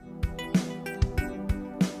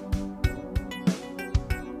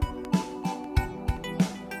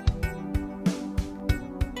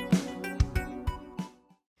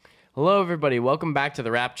Hello, everybody. Welcome back to the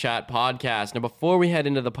Rap Chat podcast. Now, before we head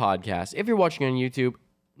into the podcast, if you're watching on YouTube,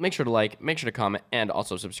 make sure to like, make sure to comment, and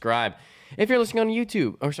also subscribe. If you're listening on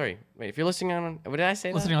YouTube, if you're listening on, what did I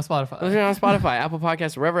say? Listening on Spotify. Listening on Spotify, Apple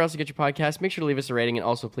Podcasts, wherever else you get your podcasts, make sure to leave us a rating and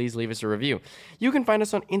also please leave us a review. You can find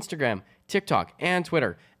us on Instagram, TikTok, and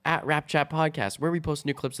Twitter at Rap Chat Podcast, where we post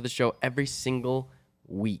new clips of the show every single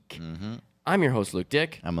week. I'm your host, Luke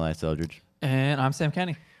Dick. I'm Elias Eldridge. And I'm Sam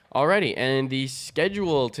Kenny. Alrighty, and the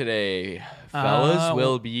schedule today, fellas,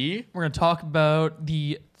 will be... We're going to talk about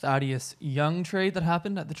the Thaddeus Young trade that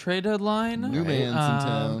happened at the trade deadline. New man's in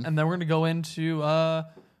town. And then we're going to go into,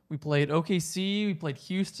 we played OKC, we played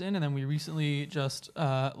Houston, and then we recently just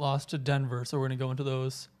lost to Denver. So we're going to go into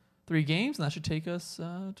those 3 games, and that should take us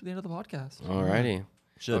to the end of the podcast. Alrighty.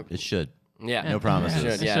 It should. Yeah. No promises.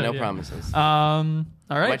 Should, yeah, no promises. All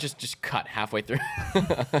right. Might just cut halfway through.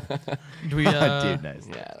 Do we, Dude, nice.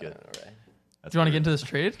 Yeah, Good. all right. do you want to get into this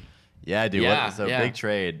trade? Yeah, dude. Yeah, So yeah. big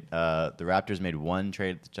trade. The Raptors made one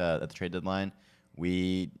trade at the trade deadline.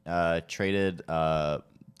 We traded goated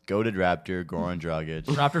Raptor Goran Dragic.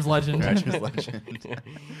 Raptors legend. Raptors legend.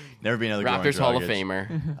 Never be another Raptors Goran Hall of Dragic.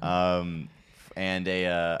 Famer. And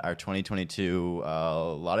our 2022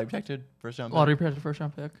 lottery protected first round pick. Lottery protected first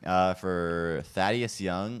round pick. For Thaddeus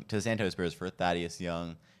Young, to the San Antonio Spurs for Thaddeus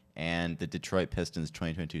Young, and the Detroit Pistons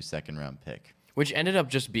 2022 second round pick. Which ended up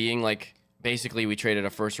just being like, basically we traded a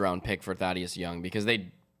first round pick for Thaddeus Young because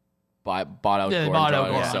they bought out Yeah, they Goran bought out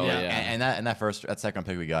Dragic, Goran, so yeah. And that second round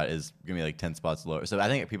pick we got is gonna be like 10 spots lower. So I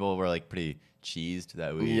think people were like pretty cheesed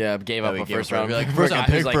that we gave up a first round like pick first for a round guy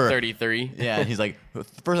pick who's like for 33. Yeah, and he's like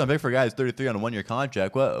first round pick for a guy who's 33 on a 1-year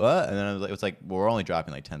contract. What? And then I was like, it's like, well, we're only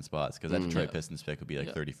dropping like 10 spots because that Detroit Pistons pick would be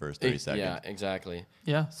like 31st, 32nd. Yeah, exactly.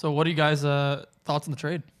 Yeah. So what are you guys' thoughts on the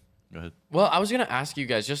trade? Go ahead. Well, I was gonna ask you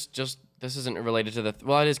guys just this isn't related to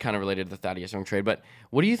it is kind of related to the Thaddeus Young trade, but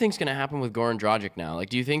what do you think's gonna happen with Goran Dragic now? Like,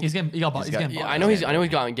 do you think He got bought. He's getting Yeah, bought. I know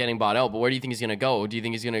he's getting bought out, but where do you think he's gonna go? Do you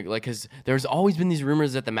think he's gonna because there's always been these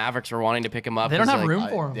rumors that the Mavericks are wanting to pick him up. They don't 'cause, have like, room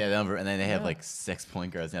for him. Yeah, and then they have like 6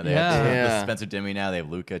 point guards now. They Yeah. have Yeah. Spencer Dinwiddie now. They have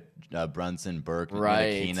Luka, Brunson, Burke,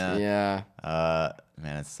 Right. Ntilikina. Yeah.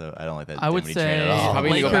 Man, it's so I don't like that. I would Dinwiddie trade say at all. Probably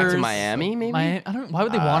gonna go back to Lakers- Miami, maybe. I don't. Why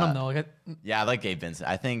would they want him though? Like, Yeah, I like Gabe Vincent.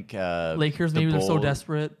 I think Lakers the maybe they're so Bulls-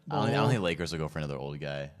 desperate. I don't think Lakers will go for another old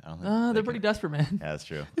guy. I don't think They're pretty desperate, man. Yeah, that's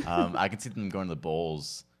true. I can see them going to the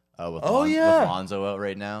Bulls. With yeah. with Lonzo out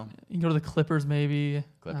right now. You can go to the Clippers, maybe.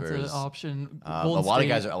 That's Clippers. an option. A Golden lot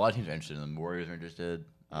State. of teams are interested in them. Warriors are interested.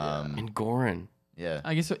 And Goran. Yeah.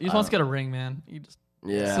 I guess he just wants to get a ring, man. He just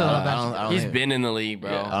Yeah. So, I don't He's think- been in the league, bro.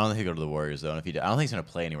 Yeah. I don't think he'll go to the Warriors though. And I don't think he's gonna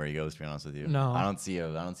play anywhere he goes. To be honest with you, No. I don't see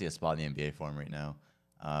a spot in the NBA for him right now.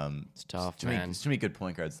 It's tough, too man. Many, there's too many good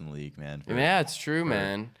point guards in the league, man. Yeah, it's true,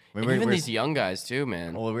 man. When And we're- even we're- these young guys too,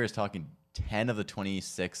 man. Well, we were just talking. 10 of the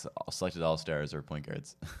 26 selected All Stars are point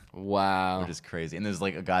guards, Wow. which is crazy. And there's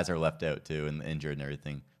like guys are left out too and injured and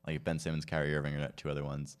everything. Like Ben Simmons, Kyrie Irving are 2 other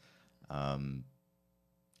ones.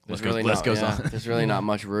 There's list goes on. There's really not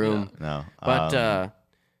much room. No, But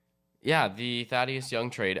yeah, the Thaddeus Young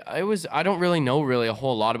trade. I don't really know a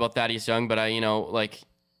whole lot about Thaddeus Young, but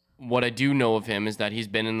what I do know of him is that he's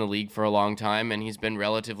been in the league for a long time and he's been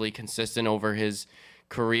relatively consistent over his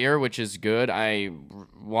career, which is good. I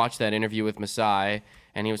watched that interview with Masai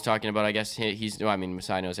and he was talking about, I guess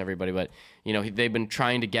Masai knows everybody, but they've been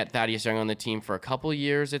trying to get Thaddeus Young on the team for a couple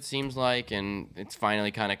years, it seems like, and it's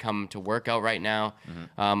finally kind of come to work out right now.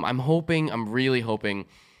 I'm really hoping.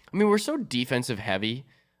 I mean, we're so defensive heavy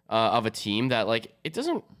of a team that it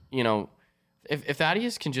doesn't, if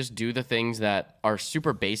Thaddeus can just do the things that are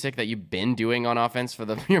super basic that you've been doing on offense for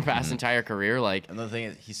your past entire career, Another thing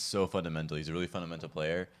is he's so fundamental. He's a really fundamental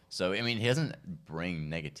player. So I mean, he doesn't bring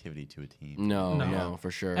negativity to a team. no,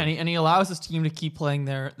 for sure. and he allows his team to keep playing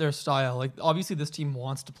their style. Like obviously, this team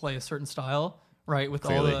wants to play a certain style, right? With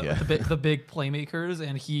Clearly, all yeah. the big playmakers,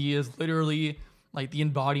 and he is literally like the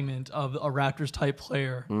embodiment of a Raptors type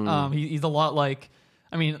player. He's a lot like.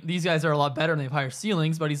 I mean, these guys are a lot better and they have higher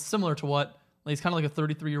ceilings, but he's similar to what. He's kind of like a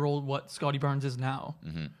 33-year-old what Scotty Barnes is now.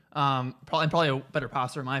 Probably a better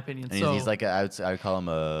passer in my opinion. And so he's like I would call him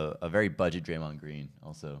a very budget Draymond Green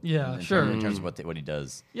also. Yeah, in sure. In terms of what he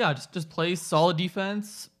does. yeah, just plays solid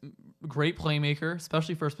defense, great playmaker,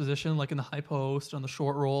 especially first position, like in the high post on the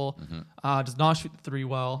short roll. Does not shoot the 3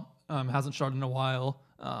 well. Hasn't shot in a while.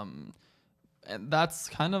 And that's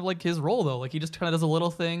kind of like his role though. Like he just kind of does the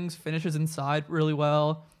little things, finishes inside really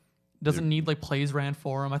well. Doesn't need like plays ran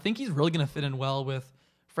for him. I think he's really gonna fit in well with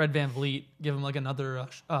Fred VanVleet. Give him like another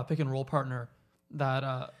pick and roll partner.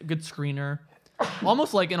 That good screener.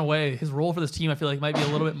 almost like in a way, his role for this team, I feel like might be a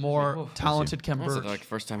little bit more talented Khem That's Birch. like the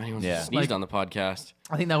first time anyone's Yeah. sneezed on the podcast.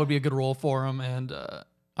 I think that would be a good role for him, and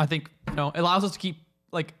I think it allows us to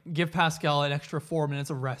give Pascal an extra 4 minutes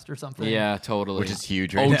of rest or something. Yeah, totally. Which is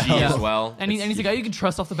huge right OG now. as well. And he's a guy you can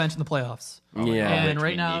trust off the bench in the playoffs. Yeah. And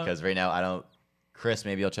right now, because right now I don't. Chris,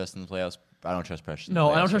 maybe I'll trust in the playoffs. I don't trust Precious. in the no,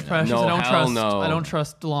 I don't playoffs trust right now. Precious. No, I don't hell trust. no. I don't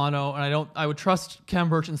trust Delano, and I would trust Khem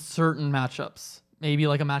Birch in certain matchups. Maybe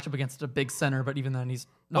like a matchup against a big center, but even then he's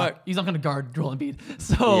not. But- He's not going to guard Joel Embiid.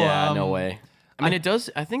 So Yeah, no way. I mean, it does.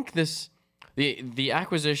 I think the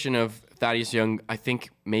acquisition of Thaddeus Young, I think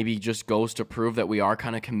maybe just goes to prove that we are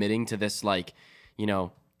kind of committing to this, like,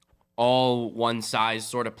 all one size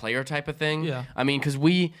sort of player type of thing. Yeah. I mean, because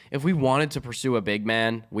if we wanted to pursue a big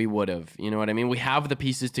man, we would have. You know what I mean? We have the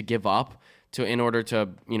pieces to give up in order to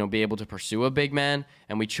be able to pursue a big man,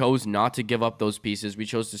 and we chose not to give up those pieces. We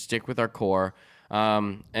chose to stick with our core.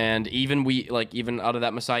 And even out of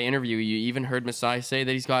that Masai interview, you even heard Masai say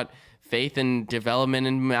that he's got faith and development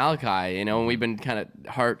in Malachi, and we've been kind of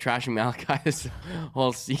trashing Malachi this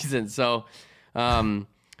whole season. So,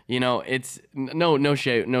 it's no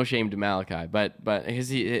shame to Malachi, but is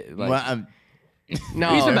he like, Well, no,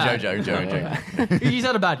 He's been I'm bad. joking. he's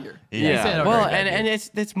had a bad year. Yeah. Say it well, outright. and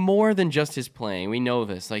it's more than just his playing. We know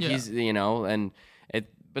this. Like Yeah. he's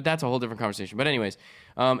but that's a whole different conversation. But anyways,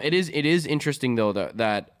 it is interesting though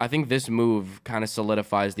that I think this move kind of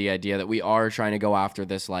solidifies the idea that we are trying to go after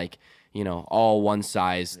this all one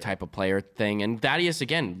size type of player thing. And Thaddeus,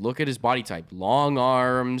 again, look at his body type: long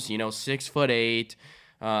arms, 6'8".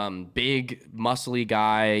 Big muscly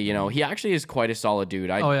guy, he actually is quite a solid dude.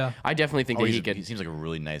 I definitely think that he could. He seems like a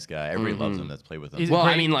really nice guy. Everybody loves him that's played with him. He's Well,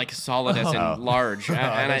 I great. mean, like solid as in large, and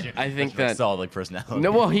I think that solid like personality.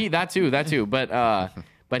 no, well, that too,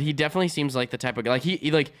 but he definitely seems like the type of guy. Like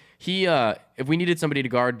he if we needed somebody to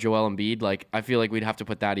guard Joel Embiid, like I feel like we'd have to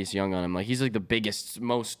put Thaddeus Young on him. Like he's like the biggest,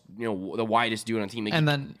 most the widest dude on the team. Like, and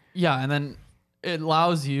then it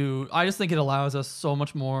allows you. I just think it allows us so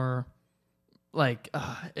much more. I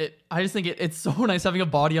just think it's so nice having a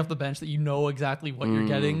body off the bench that you know exactly what you're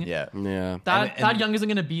getting. Yeah. yeah, That Young isn't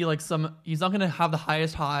going to be like he's not going to have the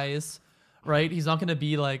highest highs, right? He's not going to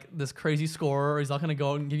be like this crazy scorer. Or he's not going to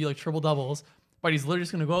go and give you like triple doubles, but he's literally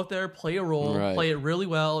just going to go out there, play a role, Right. play it really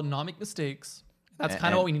well, not make mistakes. That's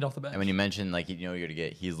kind of what we need off the bench. And when you mention you're gonna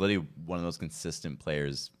get, he's literally one of those consistent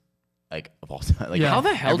players, like of all time. Like Yeah. how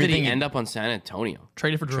the hell did he everything- end up on San Antonio?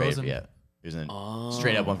 Traded for Trade, DeRozan yeah. It was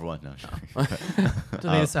straight up 1-for-1. No, sure. to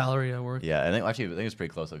make the salary at work. Yeah, I think it was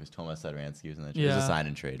pretty close because Tomas Sadaransky was in that trade. It was Yeah. a sign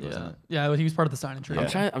and trade, wasn't it? Yeah, he was part of the sign and trade.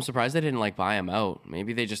 I'm surprised they didn't buy him out.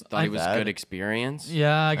 Maybe they just thought he was Bad. good experience.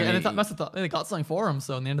 Yeah, and mean, that's the thought. They got something for him,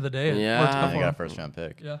 so in the end of the day, it Yeah. worked out And they for got a him. first round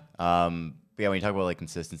pick. Yeah. But yeah, when you talk about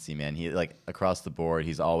consistency, man, he across the board,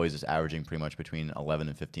 he's always just averaging pretty much between 11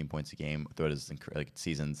 and 15 points a game throughout his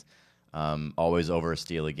seasons. Always over a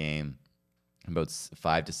steal a game, about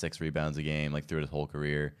 5 to 6 rebounds a game, throughout his whole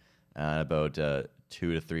career, about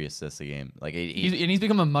 2 to 3 assists a game. He's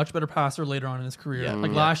become a much better passer later on in his career. Yeah.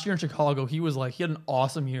 Last year in Chicago, he had an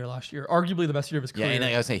awesome year last year, arguably the best year of his Yeah, career. and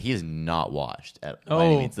I gotta say, he is not washed by any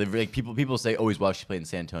Oh. means. People say, oh, he's washed. He played in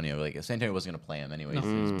San Antonio. San Antonio wasn't gonna play him anyway.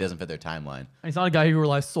 He doesn't fit their timeline. And he's not a guy who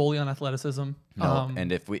relies solely on athleticism. No,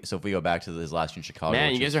 and if we go back to his last year in Chicago,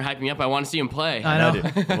 Man, which you guys are hyping me up. I want to see him play. I know.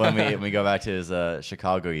 dude. when we go back to his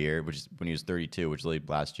Chicago year, which is when he was 32, which is like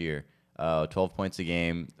last year, 12 points a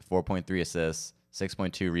game, 4.3 assists,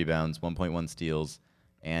 6.2 rebounds, 1.1 steals,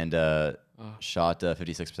 and shot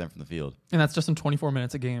 56% from the field. And that's just in 24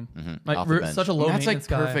 minutes a game. Off the bench. Such a low That's maintenance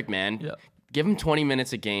guy. perfect, man. Yeah. Give him 20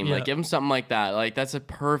 minutes a game. Yeah. Give him something like that. That's a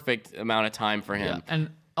perfect amount of time for him. Yeah. And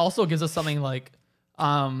also gives us something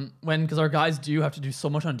because our guys do have to do so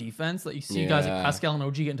much on defense that you see guys like Yeah. Pascal and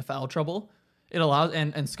OG get into foul trouble. It allows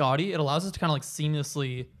and Scotty, it allows us to kind of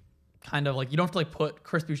seamlessly you don't have to put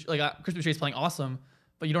Chris Boucher, Chris Boucher's playing awesome,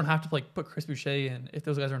 but you don't have to put Chris Boucher in if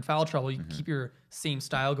those guys are in foul trouble. You keep your same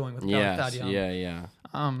style going with Yes. Thad Young. Yeah.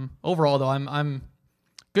 Overall though, I'm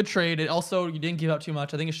good trade. It also, you didn't give out too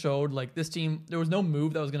much. I think it showed this team, there was no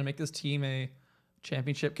move that was going to make this team a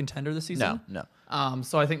championship contender this season. No.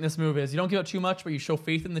 So I think this move is you don't give out too much, but you show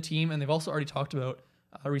faith in the team, and they've also already talked about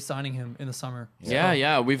re-signing him in the summer.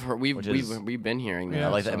 Yeah. We've heard, Which is- we've been hearing that. I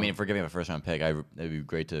like that. so. I mean, if we're giving him a first round pick, it'd be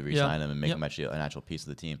great to re-sign him and make Yep. him actually an actual piece of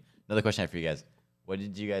the team. Another question I have for you guys: what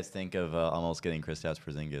did you guys think of almost getting Kristaps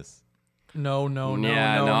Porzingis? No.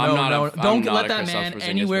 Yeah, no, I'm not a- Don't I'm not let a that Kristaps man Porzingis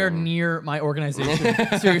anywhere fan. near my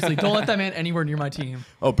organization. Seriously, don't let that man anywhere near my team.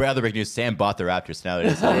 Oh, other breaking news: Sam bought the Raptors. Now it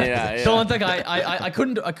is. yeah. Don't let that guy. I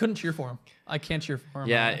couldn't cheer for him. I can't cheer for him.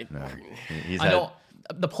 Yeah. No, he's I had don't.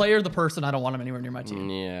 The player, the person, I don't want him anywhere near my team.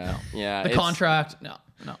 Yeah, yeah. The it's- contract, no.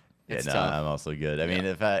 Yeah, It's no, tough. I'm also good. I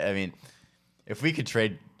mean, if we could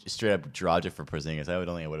trade straight up Dragic for Porzingis, I would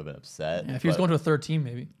have been upset. Yeah, if he was but- going to a third team,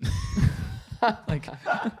 maybe. Like,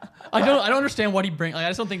 I don't understand what he brings. Like, I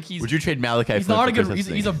just don't think he's. Would you trade Malachi? He's Flynn not a for good. Chris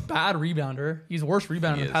He's a Porzingis? bad rebounder. He's a worse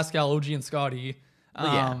rebounder He than is. Pascal, OG, and Scotty.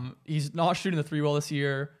 yeah. He's not shooting the 3 well this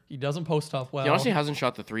year. He doesn't post up well. He honestly hasn't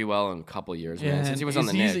shot the 3 well in a couple years, man. And Since he was on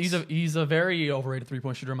the Knicks. he's a very overrated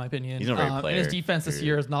 3-point shooter in my opinion. He's not a great And his player, defense this period.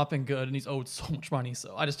 year has not been good, and he's owed so much money.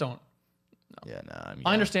 So I just don't. Yeah, no. I mean,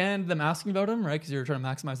 I understand them asking about him, right? Because you're trying to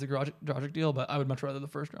maximize the Dragic deal, but I would much rather the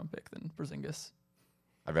first round pick than Porzingis.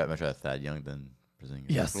 I'd much rather Thad Young than Porzingis.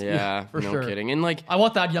 Yes, yeah, for no sure. kidding. And like, I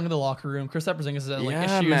want that young in the locker room. Chris Porzingis has like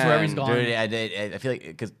Yeah, issues wherever he's man. gone. Dude, I feel like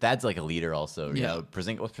because Thad's like a leader also. You Yeah. know,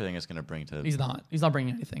 what's Porzingis gonna bring to? He's not. He's not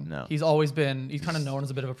bringing anything. No. He's always been. He's kind of known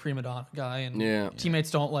as a bit of a prima donna guy, and Yeah.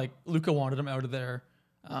 teammates don't like. Luka wanted him out of there.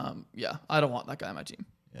 Yeah, I don't want that guy on my team.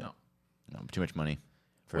 Yeah. No, too much money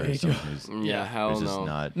for Way someone too- who's yeah, hell who's just no.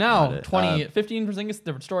 not. Now, not it. 15 Porzingis,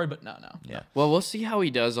 different story, but no. Yeah. well, we'll see how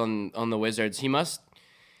he does on the Wizards.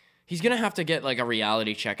 He's gonna have to get like a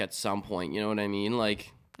reality check at some point. You know what I mean?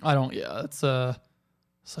 Like, I don't. Yeah, it's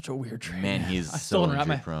such a weird trade. Man, he's I so don't wrap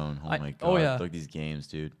injury my- prone. Oh I- my god! oh, yeah. Look at these games,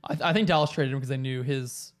 dude. I think Dallas traded him because they knew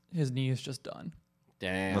his knee is just done.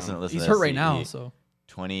 damn. Listen, He's to hurt this. right now, He- so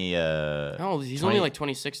 20. How old? He's 20 only like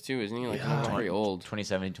 26 too, isn't he? Like, Yeah. not very old.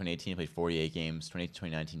 2017, 2018, he played 48 games.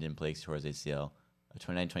 2019 didn't play because he tore his ACL.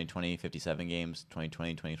 2020, 57 games.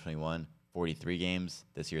 2020, 2021, 43 games.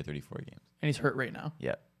 This year, 34 games. and he's hurt right now.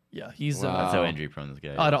 Yeah. Yeah, he's. Wow. That's how injury prone this guy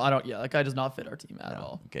is. I don't. Yeah, that guy does not fit our team at No.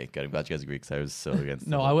 all. Okay, good. I'm glad you guys agree because I was so against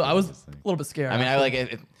No, the I whole was Porzingis a thing. little bit scared. I mean, I actually.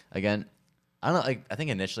 like it. Again, I don't know. Like, I think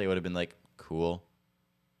initially it would have been like cool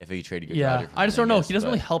if he traded good. Yeah, Dragic for I just don't know. Porzingis, He doesn't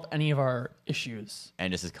really but- help any of our issues.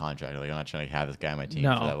 And just his contract. Like, I'm not trying to have this guy on my team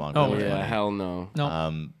No. for that long. Oh, for that Yeah, money. hell no.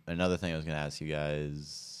 No, Another thing I was gonna ask you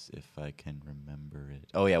guys, if I can remember it.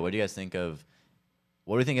 Oh yeah, what do you guys think of?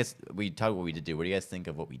 What do you think is? We talked about what we did do. What do you guys think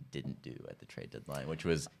of what we didn't do at the trade deadline, which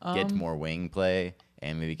was get more wing play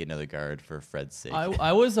and maybe get another guard for Fred's sake?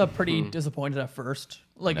 I was pretty disappointed at first.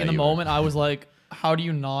 Like No, in the you were. moment, I was like, "How do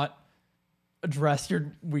you not address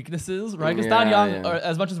your weaknesses?" Right? Because Yeah, Thad Young, yeah.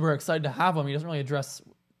 as much as we're excited to have him, he doesn't really address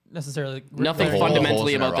necessarily Nothing The whole fundamentally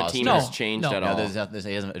holes in our about the team roster. has changed No. at no, all. he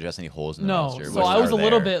doesn't address any holes in the No, roster. so which I was a are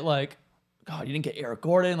little there. bit like, God, you didn't get Eric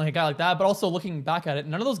Gordon, like a guy like that. But also looking back at it,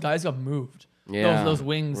 none of those guys got moved. Yeah, those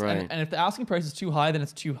wings. right. And if the asking price is too high, then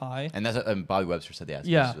it's too high. And that's what Bobby Webster said. The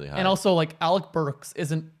asking Yeah, is really high. and also like Alec Burks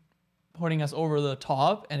isn't putting us over the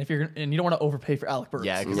top, and if you're and you don't want to overpay for Alec Burks.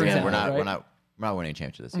 yeah, because for example, we're right? not winning a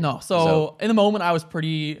championship this year. No, so in the moment I was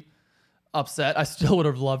pretty upset. I still would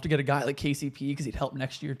have loved to get a guy like KCP because he'd help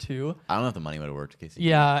next year too. I don't know if the money would have worked. Casey.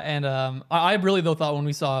 Yeah, and I really though thought when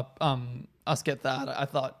we saw us get that,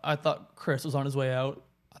 I thought Chris was on his way out.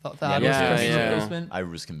 I thought that was Yeah, Chris's yeah. replacement. I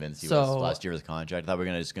was convinced he So- was last year with his contract. I thought we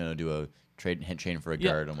were just gonna do a trade for a Yeah.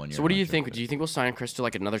 guard on 1 year. So what do you contract, think? but- Do you think we'll sign Chris to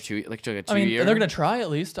like another two, like to a 2 I mean, year? they're gonna try at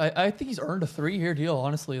least. I think he's earned a 3-year deal.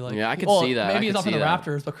 Honestly, like Yeah, I could well, see that. I Maybe he's could not from see the that.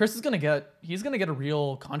 Raptors, but Chris is gonna get a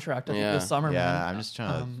real contract I think, Yeah. this summer. Yeah, man. I'm just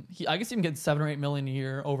trying to. I guess he can get 7 or 8 million a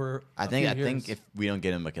year over. I a think few think years. if we don't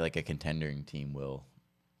get him like a contending team will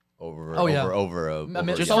over Oh, yeah. over a I mean,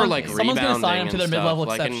 over a just young for, like, team. someone's gonna sign him rebounding to their and stuff, mid-level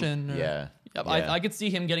like, and- exception. or- yeah. Yep, yeah. I could see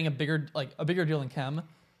him getting a bigger deal than Chem.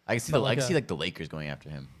 I can see but I like can a- see like the Lakers going after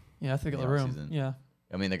him. Yeah, I think In the the room. offseason. Yeah.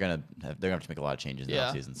 I mean, they're gonna have to make a lot of changes in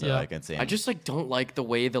Yeah, the offseason, so yeah. I can see. I just like don't like the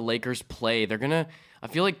way the Lakers play. I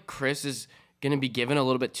feel like Chris is gonna be given a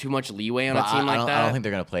little bit too much leeway on a team like that. I don't think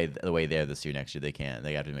they're gonna play the way they are this year. Next year they can.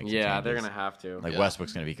 They have to make. Some yeah, they're changes. gonna have to. Like Yeah.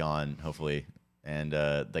 Westbrook's gonna be gone hopefully, and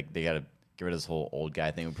like they gotta get rid of this whole old guy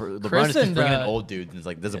thing. LeBron Chris just keeps and, bringing in uh, old dudes, and it's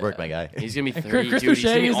like doesn't work, my guy. He's gonna be And 30, Chris dude. He's Boucher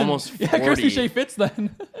gonna be is almost 40. Yeah, Chris Boucher fits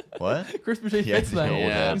then. What? Chris Boucher Yeah, fits he's then. getting old,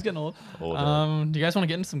 yeah. He's getting old. Older. Do you guys want to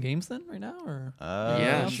get into some games then right now, or?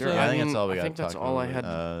 Yeah, sure. I I think mean, that's all we I got. think to that's talk all I about.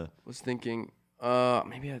 had. Was thinking.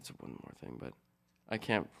 Maybe that's one more thing, but I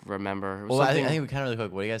can't remember. It was Well, I something- think we kind of really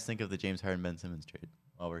quick. What do you guys think of the James Harden Ben Simmons trade?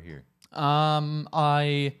 While we're here,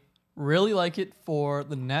 I really like it for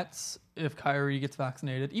the Nets if Kyrie gets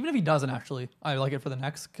vaccinated. Even if he doesn't, actually, I like it for the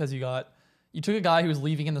Nets because you took a guy who was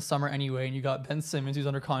leaving in the summer anyway, and you got Ben Simmons, who's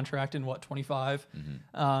under contract in 25.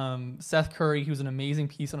 Seth Curry, who's an amazing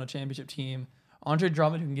piece on a championship team. Andre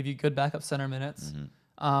Drummond, who can give you good backup center minutes.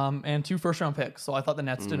 And 2 first-round picks. So I thought the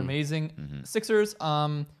Nets did amazing. Sixers,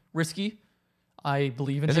 risky. I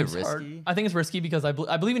believe in Is it James risky? Harden. I think it's risky because I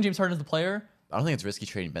believe in James Harden as the player. I don't think it's risky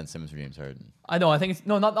trading Ben Simmons for James Harden. I know. I think it's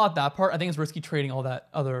not that part. I think it's risky trading all that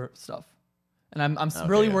other stuff. And I'm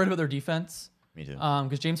really yeah. worried about their defense. Me too.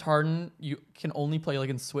 Because James Harden, you can only play like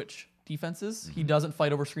in switch defenses. He doesn't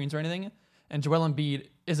fight over screens or anything. And Joel Embiid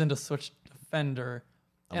isn't a switch defender.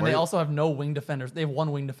 And they worried- also have no wing defenders. They have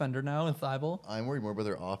one wing defender now in Thibault. I'm worried more about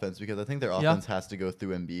their offense because I think their offense has to go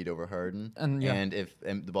through Embiid over Harden. And, yeah. And if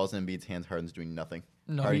the ball's in Embiid's hands, Harden's doing nothing.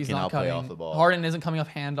 No, Harden he's cannot not play cutting. off the ball. Harden isn't coming off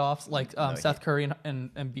handoffs like No, Seth Curry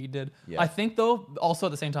and Embiid did. Yeah. I think though, also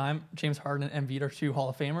at the same time, James Harden and Embiid are 2 Hall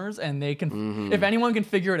of Famers, and they can. Mm-hmm. If anyone can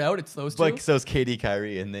figure it out, it's those two. Like so is KD,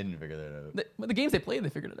 Kyrie, and they didn't figure that out. The games they played, they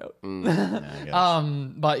figured it out. Yeah, I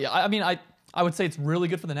guess. But yeah, I mean, I would say it's really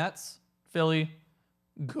good for the Nets. Philly,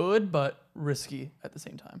 good but risky at the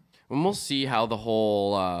same time. And we'll see how the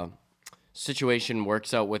whole situation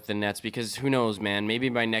works out with the Nets, because who knows, man? Maybe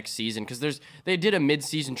by next season, because they did a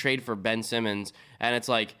mid-season trade for Ben Simmons, and it's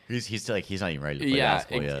like, He's not even ready to play yeah,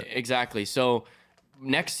 basketball yet. exactly. So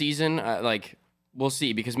next season, we'll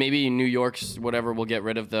see, because maybe New York's whatever will get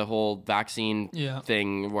rid of the whole vaccine Yeah.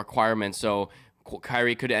 thing requirement. So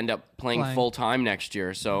Kyrie could end up playing Playing. full time next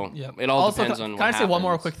year. So Yeah. it all Also, depends can, on. Can I what say one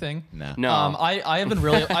more happens. quick thing? No. No. I have been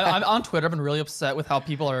really I'm on Twitter. I've been really upset with how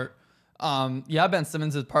people are. Ben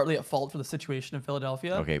Simmons is partly at fault for the situation in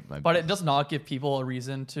Philadelphia. Okay, but it does not give people a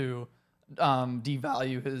reason to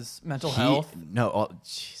devalue his mental health.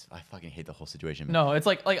 Jeez, I fucking hate the whole situation. No, it's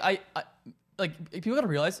like I people gotta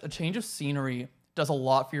realize a change of scenery does a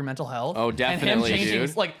lot for your mental health. Oh, definitely, and him changing,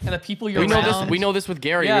 dude. And the people you're We know around. this. We know this with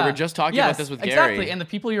Gary. Yeah. We were just talking about this with Gary. Exactly, and the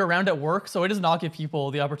people you're around at work. So it does not give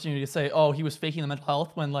people the opportunity to say, "Oh, he was faking the mental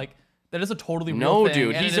health," when like that is a totally real No, thing.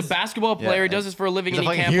 dude, and he's it a is- basketball player. He and does this for a living, he's and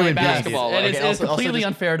a he fucking can't play human being. basketball. It Like, is Okay, also completely just-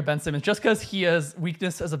 unfair to Ben Simmons. Just because he has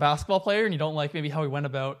weakness as a basketball player and you don't like maybe how he went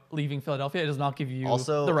about leaving Philadelphia, it does not give you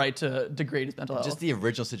Also, the right to degrade his mental health. Just the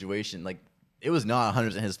original situation, like it was not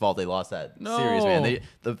 100% his fault they lost that No. series, man.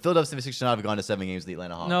 The Philadelphia 76ers should not have gone to 7 games with the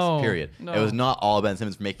Atlanta Hawks. No, Period. no. It was not all Ben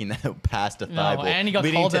Simmons for making that pass to Thibault. and he got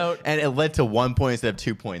leading called to- out. and it led to 1 point instead of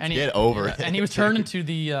 2 points. and Get over it. And he was turned into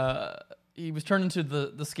the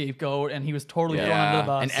scapegoat, and he was totally thrown Yeah. under the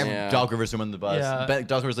bus. And every Yeah. Doc Rivers threw him under the bus. Yeah.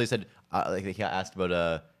 Doc Rivers said, like he got asked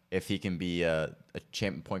about if he can be a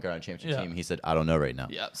point guard on a championship Yeah. team. He said, "I don't know right now."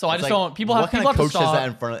 Yeah, so I It's just don't- people have- what kind people of have to coach says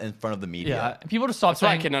stop. that in front of the media? yeah, people just stop That's what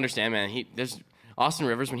I saying. can understand, man. There's Austin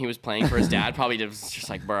Rivers when he was playing for his dad, probably just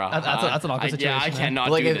like, bro. That's an awkward Yeah, I situation, man. cannot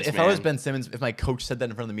But like do if, this, if man. I was Ben Simmons, if my coach said that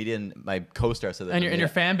in front of the media and my co-star said that, And to your me, and your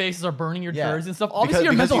fan bases are burning your Yeah. jerseys and stuff. Obviously,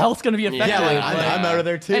 your Because mental you- health's going to be affected. yeah, like, Yeah. I'm out of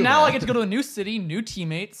there too. And now man. I get to go to a new city, new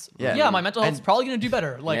teammates. Yeah. Yeah, my mental health's And- probably going to do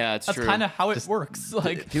better. Like Yeah, it's that's true. kind of how it works.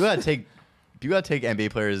 Like you gotta take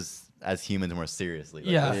NBA players as humans more seriously.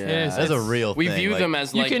 Like, yeah, that's- it Yeah. is. that's a It's- real. we thing. view like, them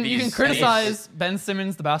as you like can these, criticize Ben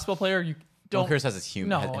Simmons, the basketball player. You don't don't criticize as human.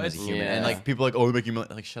 No, him as a it's- human. Yeah. And like people are like, oh, we make you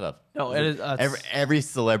like shut up. No, it is. Every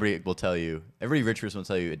celebrity will tell you. Every rich person will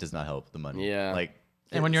tell you it does not help the money. Yeah. Like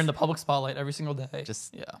And when you're in the public spotlight every single day,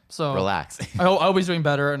 Just yeah. So relax. I hope he's doing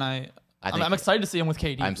better, and I'm think- excited to see him with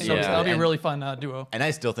KD. I'm So so that'll be a excited. really fun duo. And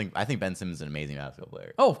I think Ben Simmons is an amazing basketball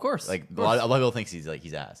player. Oh, of course. Like Of a lot course. of people think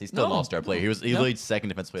he's ass. He's still an No, all-star player. He was no. literally second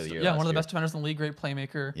defensive player of the year. Yeah, last one of the year. best defenders in the league. Great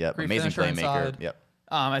playmaker. Yep, Great amazing finisher playmaker. inside. Yep.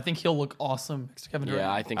 I think he'll look awesome next to Kevin Durant.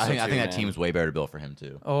 Yeah, I think so I think too, that man. team's way better built for him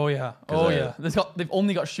too. Oh yeah. 'Cause, Oh yeah. They've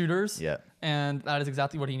only got shooters. Yeah. And that is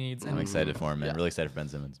exactly what he needs. And I'm excited for him, man. yeah. Really excited for Ben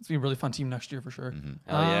Simmons. It's gonna be a really fun team next year for sure.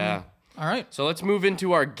 Hell yeah. All right. So let's move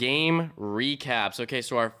into our game recaps. Okay,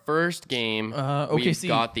 so our first game, OKC. we've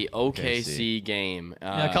got the OKC game.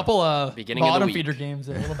 Yeah, a couple beginning of the bottom week. feeder games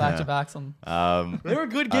there, a little back to backs on. They were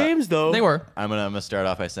good games, though. They were. I'm gonna start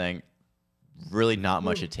off by saying, really not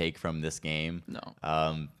much to take from this game.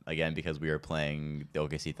 No. Again, because we were playing the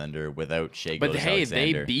OKC Thunder without Shea But hey,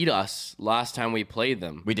 Gilgeous-Alexander. they beat us last time we played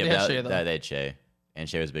them. We did. They had That, Shea, though. they had Shea, and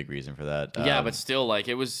Shea was a big reason for that. Yeah, but still, like,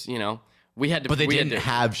 it was, we had to. But they we didn't had to,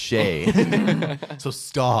 have Shea, so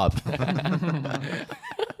stop.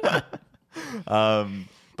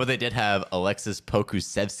 But they did have Alexis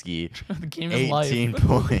Pokusevsky, The game is life. 18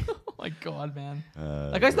 points. Oh my god, man.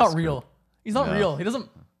 That That guy's not real. He's not No. real.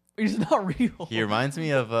 He's not real. He reminds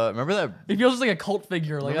me of remember that He feels just like a cult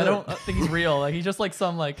figure. Like I Remember don't think he's real. Like he's just like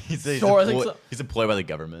some like he's short. employed, Like, he's employed by the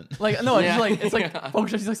government. like no, Yeah. it's like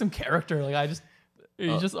Pokusevsky, he's like some character. Like he's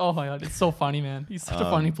just oh my god, it's so funny, man. He's such a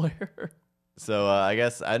funny player. So I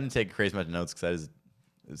guess I didn't take crazy much notes because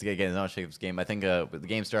again, not a this game. I think the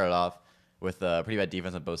game started off with pretty bad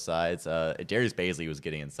defense on both sides. Darius Baisley was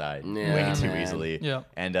getting inside Yeah, way too man. easily. Yeah.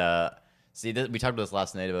 And we talked about this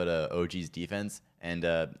last night about OG's defense, and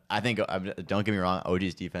I think don't get me wrong,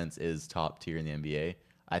 OG's defense is top tier in the NBA.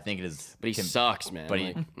 I think it is. But he sucks, man. But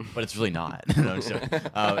but it's really not. No, I'm just joking.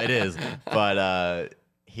 It is, but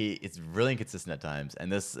it's really inconsistent at times,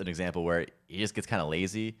 and this is an example where he just gets kind of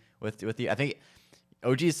lazy with you. I think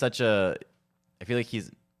OG is such a I feel like he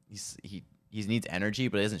needs energy,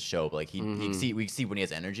 but it doesn't show. But like we see when he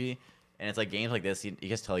has energy, and it's like games like this, he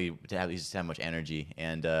just tell you to have he just have much energy,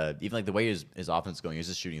 and even like the way his offense was going, he was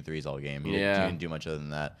just shooting threes all game. He didn't do much other than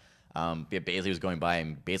that. Baisley was going by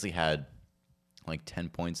and Baisley had like 10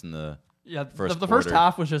 points in the first the first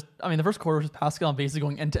half was just, I mean, the first quarter was just Pascal basically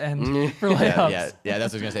going end to end for layups. Yeah,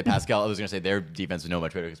 that's what I was gonna say. Pascal, I was gonna say their defense was no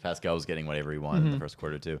much better because Pascal was getting whatever he wanted in the first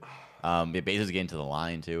quarter too. Baisley was getting to the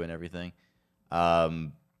line too and everything.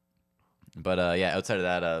 Outside of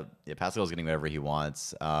that, Pascal was getting whatever he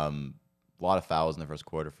wants. A lot of fouls in the first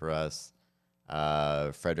quarter for us.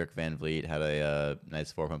 Frederick Van Vliet had a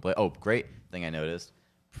nice 4-point play. Oh, great thing I noticed.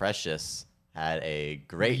 Precious had a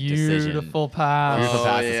great decision. Beautiful pass. Beautiful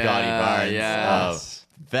pass to Scotty Barnes. Yes.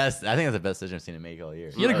 Best. I think that's the best decision I've seen him make all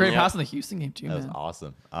year. He had a great pass in the Houston game too, That was man.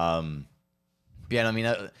 awesome. I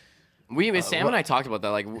mean, Sam and I talked about that.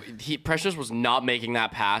 Like, Precious was not making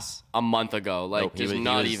that pass a month ago. Like, he was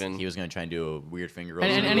going to try and do a weird finger roll.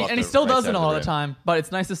 And he still does it all the time, but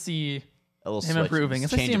it's nice to see a little him switch, improving.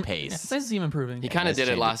 It's change nice of pace. It's nice to see him improving. He kind of Nice did it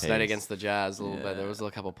change of last night pace. against the Jazz a little bit. There was a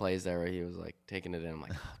couple plays there where he was like taking it in. I'm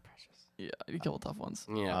like, oh, Precious. Yeah, he killed tough ones.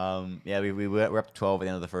 Yeah. We were up to 12 at the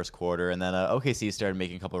end of the first quarter, and then OKC started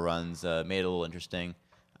making a couple runs, made it a little interesting.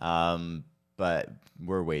 But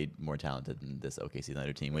we're way more talented than this OKC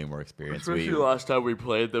Thunder team, way more experienced. Especially last time we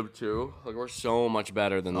played them too. Like, we're so much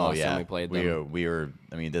better than the last time we played them. We were.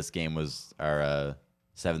 I mean, this game was our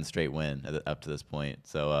 7th straight win up to this point.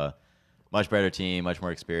 So much better team, much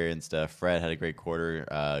more experienced. Fred had a great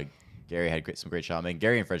quarter. Gary had some great shot making.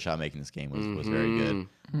 Gary and Fred shot making this game was very good.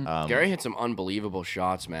 Gary hit some unbelievable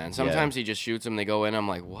shots, man. Sometimes he just shoots them, they go in. I'm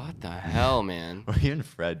like, what the hell, man? Or even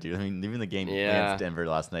Fred, dude. I mean, even the game against Denver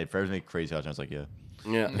last night, Fred was making crazy shots. And I was like, Yeah.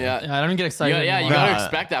 I don't even get excited. Yeah, you anymore. gotta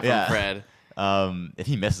expect that from Fred. If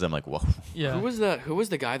he misses, I'm like, whoa. Yeah. Who was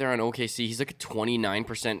the guy there on OKC? He's like a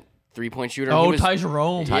 29% 3-point shooter. Oh, He was- Ty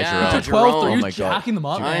Jerome. Ty Yeah, Jerome. He took 12 Jerome. threes. Oh He my was God. jacking them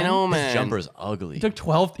up, I man. know, man. His jumper is ugly. He took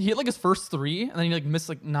 12. He hit like his first 3, and then he like missed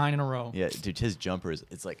like 9 in a row. Yeah, dude, his jumper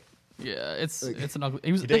it's like Yeah, it's an ugly.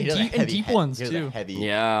 He was he like, does a deep, and heavy deep head- ones he does a too. heavy.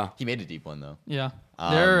 Yeah. He made a deep one though. Yeah,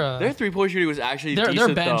 Their 3-point shooting was actually their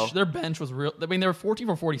decent, bench though. their bench was real. I mean, they were 14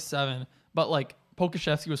 for 47, but like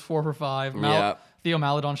Pokashevsky was 4 for 5. Yeah. Theo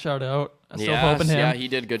Maladon, shout out. I still Yes, hoping him. yeah, he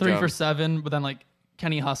did good 3 job. for 7, but then like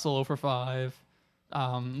Kenny Hustle 0 for 5.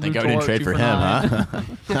 Thank God we didn't trade for him,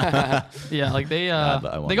 huh? Yeah, like they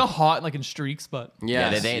got hot like in streaks, but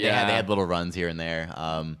Yes, they had little runs here and there.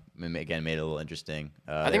 Again, made it a little interesting.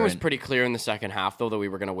 I think it was pretty clear in the second half, though, that we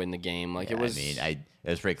were going to win the game. Like, it was. I mean, it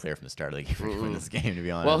was pretty clear from the start of the game we're going to win this game. To be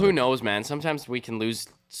honest. Well, who knows, man? Sometimes we can lose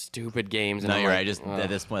stupid games. And No, I'm you're like, right. Just ugh. at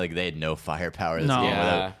this point, like they had no firepower this No. game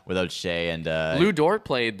Yeah. without Shea and Lou Dort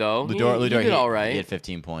played, though. Lou He Dort did all right. He had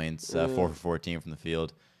 15 points, 4 for 14 from the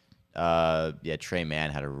field. Trey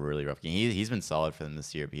Mann had a really rough game. He's been solid for them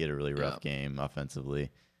this year, but he had a really rough game offensively.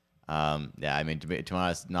 I mean, to be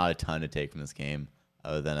honest, not a ton to take from this game,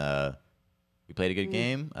 other than we played a good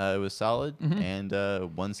game. It was solid, and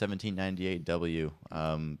 117-98 W.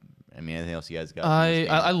 I mean, anything else you guys got? from this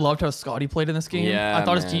game? I loved how Scotty played in this game. Yeah, I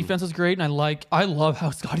thought his man. defense was great, and I love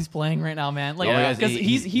how Scotty's playing right now, man. Like, Yeah. because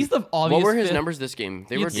he's the obvious. What were his fifth- numbers this game?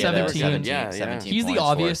 They He were had they were 17. Yeah, 17 He's the points,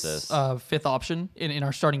 4 obvious assists. fifth option in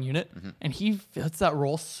our starting unit, and he fits that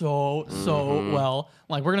role so well.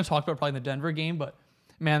 Like, we're gonna talk about probably in the Denver game, but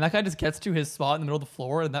man, that guy just gets to his spot in the middle of the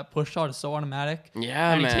floor, and that push shot is so automatic.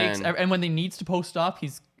 Yeah, and man. He takes, and when they needs to post up,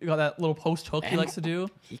 he's got that little post hook he likes to do.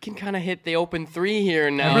 He can kind of hit the open 3 here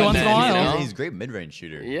and now. Every and once in a then, while. you know? He's a great mid-range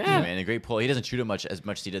shooter. Yeah. Man, a great pull. He doesn't shoot it as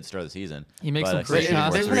much as he did at the start of the season. He makes but, some great shooting more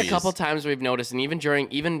shots. There's been a threes. couple times we've noticed, and even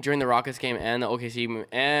during the Rockets game and the OKC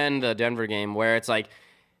and the Denver game, where it's like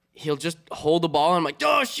he'll just hold the ball and I'm like,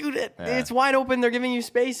 oh, shoot it! Yeah. It's wide open. They're giving you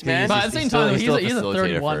space, man. But at the he's same still- time, he's still a he's a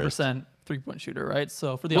facilitator 31% 3-point shooter, right?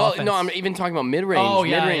 So for the Well, offense, no, I'm even talking about mid-range. Oh,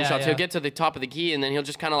 yeah, mid-range yeah, shots. yeah. He'll get to the top of the key, and then he'll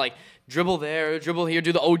just kind of like dribble there, dribble here,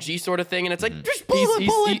 do the OG sort of thing, and it's like just pull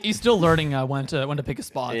it. he's still learning when to pick his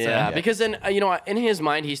spots. Yeah, and- because then in his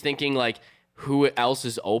mind he's thinking like, who else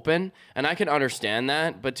is open, and I can understand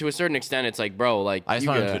that, but to a certain extent, it's like, bro, like I just you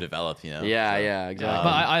want him gotta- to develop, you know. Yeah, So, yeah, exactly.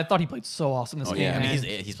 But I thought he played so awesome this game. I mean,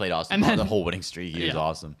 man. he's played awesome. And then- The whole winning streak, he was Yeah.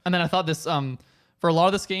 awesome. And then I thought this for a lot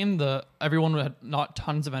of this game, everyone had not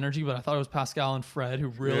tons of energy, but I thought it was Pascal and Fred who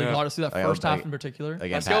really got us through that first half in particular.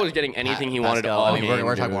 Again, Pascal was getting anything he wanted Pascal, all I mean, we're game,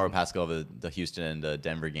 talking dude. more about Pascal of the Houston and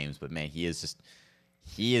Denver games, but man, he is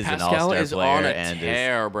an Pascal all-star is player on a and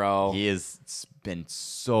tear, bro. he has been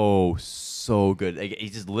so good. Like,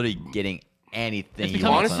 he's just literally getting anything he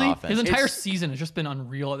become- wants on honestly, offense. His entire It's- season has just been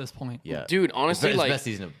unreal at this point. yeah, Dude, honestly, it's like best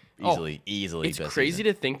season of easily it's best crazy season.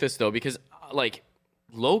 to think this though, because like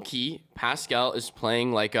low key, Pascal is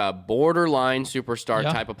playing like a borderline superstar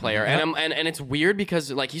Yeah. type of player, Yeah. and it's weird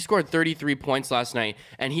because like he scored 33 points last night,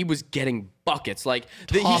 and he was getting buckets, like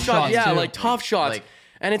he Tough shot, shots, too. like tough shots, Like-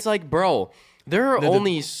 and it's like, bro, there are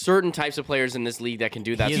only certain types of players in this league that can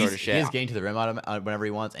do that sort of He shit. is getting to the rim whenever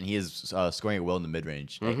he wants, and he is scoring at will in the mid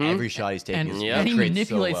range. Like, every shot he's taking, And, is and he creates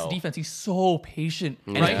manipulates so well. the defense. He's so patient,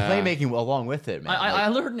 and right? his playmaking along with it, man.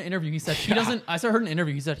 I heard in an interview he said he doesn't. I heard in an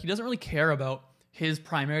interview he said he doesn't really care about his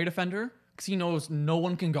primary defender because he knows no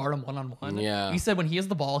one can guard him one-on-one. Yeah. He said when he has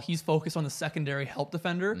the ball, he's focused on the secondary help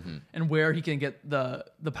defender and where he can get the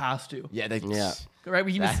pass to. yeah, they, Yeah. Right?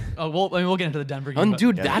 He was, we'll get into the Denver game. And but-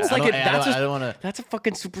 dude, Yeah, that's I like don't- I don't wanna- that's a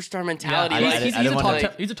fucking superstar Yeah, mentality. I- Like, I he's didn't a wanna-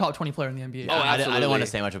 top he's a top 20 player in the NBA. Oh, I didn't want absolutely. to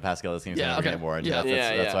say much of Pascal this game. Yeah, okay. More into Yeah.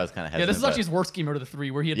 that. That's why I was kind of hesitant. Yeah, this is but- actually his worst game out of the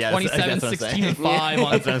three, where he had Yeah, that's 27, what I'm 16, and saying. 5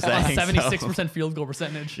 on, That's what I'm on saying, 76% field goal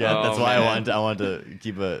percentage. Yeah, Oh, that's why man. I wanted to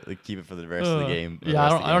keep it for the rest of the game. the Yeah,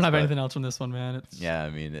 rest I of the don't games, have but anything else from this one, man. It's, Yeah,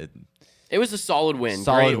 I mean, it was a solid win.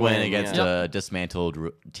 solid Great win against yeah. a dismantled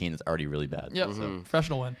team that's already really bad. Yep, So.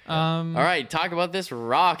 professional win. All right, talk about this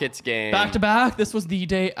Rockets game. Back to back. This was the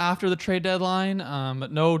day after the trade deadline,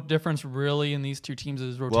 but no difference really in these two teams'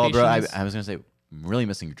 rotations. Well, bro, I was gonna say, I'm really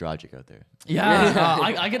missing Dragic out there. yeah,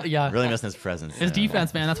 I get Really missing his presence. his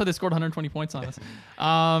defense, man. That's why they scored 120 points on us.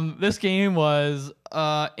 This game was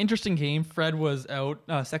interesting game. Fred was out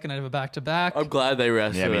second night of a back to back. I'm glad they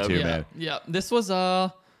rested Yeah, me him. too, Yeah, man. yeah. This was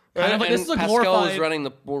kind And, of like, this is a Pascal was glorified.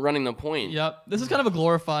 running the point. Yep, this is kind of a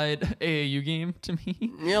glorified AAU game to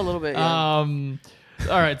me. Yeah, a little bit. Yeah.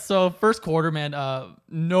 All right, so first quarter, man,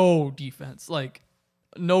 no defense. Like,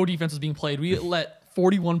 no defense was being played. We let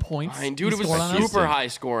 41 points. I mean, dude, be it was scored on us. super high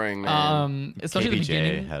scoring, man. Especially at the KPJ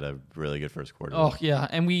beginning. had a really good first quarter. Oh yeah,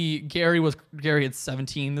 and Gary had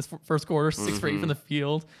 17 this first quarter, 6 for 8 from the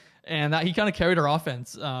field, and that he kind of carried our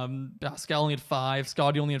offense. Pascal only had 5,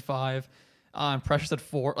 Scotty only had 5, Precious had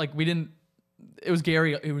 4. Like we didn't. It was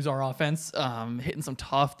Gary who was our offense, hitting some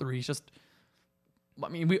tough threes. Just, I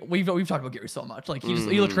mean, we've talked about Gary so much. Like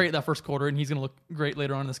he looked great that first quarter, and he's gonna look great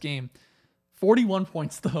later on in this game. 41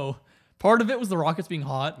 points though. Part of it was the Rockets being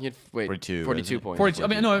hot. You had, wait, 42, 42 wasn't it? points. 42. I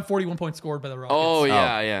mean, no, 41 points scored by the Rockets. Oh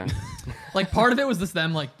yeah. Like part of it was this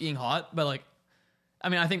them like being hot, but like, I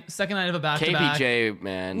mean, I think second night of a back-to-back. KPJ,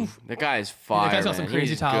 man, the guy's fire. That guy's got some man. crazy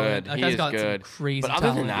He's talent. Good. That He guy's is got some good. crazy But other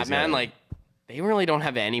than talent. that, man, like they really don't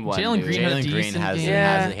have anyone. Jalen dude. Green had a Jalen Green decent has, game.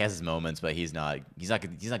 Yeah. he has his moments, but he's not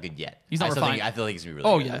good yet. He's not I still think, refined. I feel like he's gonna be really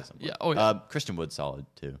Oh, good yeah. at some point. Yeah. Oh, yeah. Christian Wood's solid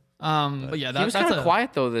too. But yeah, He was that's kind of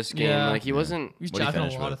quiet though this game. Yeah. Like he wasn't. He's What'd he jacking a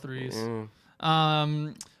finish lot with? of threes.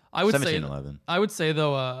 Mm. I would say 17-11. I would say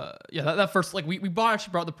though, that first like we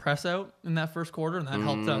actually brought the press out in that first quarter, and that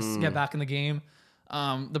helped us get back in the game.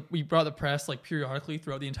 We brought the press like periodically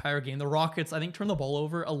throughout the entire game. The Rockets, I think, turned the ball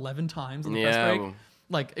over 11 times in the press Yeah. break.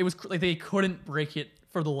 Like it was like they couldn't break it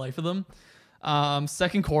for the life of them.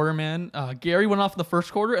 Second quarter, man, Gary went off in the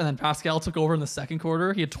first quarter, and then Pascal took over in the second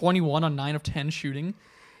quarter. He had 21 on 9 of 10 shooting.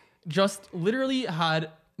 Just literally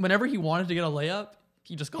had whenever he wanted to get a layup,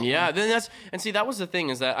 he just got Yeah, one. then that was the thing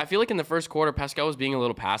is that I feel like in the first quarter Pascal was being a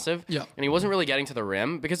little passive. Yeah. And he wasn't really getting to the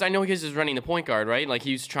rim because I know he was running the point guard, right? Like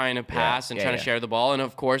he was trying to pass and trying to share the ball, and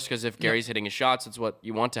of course, because if Gary's hitting his shots, it's what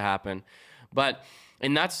you want to happen. But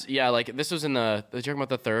and that's like this was in the you're talking about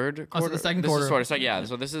the third quarter. the second this quarter. Is sort of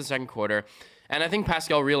so this is the second quarter, and I think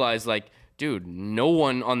Pascal realized like, dude, no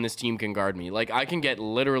one on this team can guard me. Like, I can get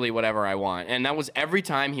literally whatever I want. And that was every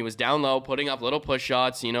time he was down low, putting up little push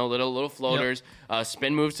shots, little floaters,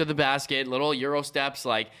 spin moves to the basket, little Euro steps.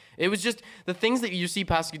 Like, it was just the things that you see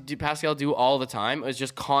Pascal do all the time. It was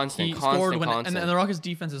just constant. And the Rockets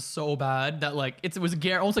defense is so bad that like it was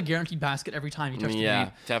almost a guaranteed basket every time he touched the Yeah,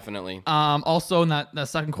 lead. definitely. Also in that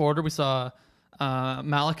second quarter, we saw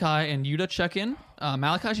Malachi and Yuta check in.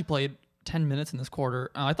 Malachi actually played 10 minutes in this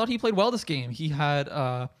quarter. I thought he played well this game. He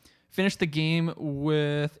had finished the game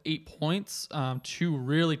with 8 points, 2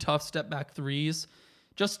 really tough step back threes.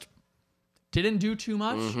 Just didn't do too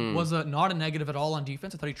much. Was not a negative at all on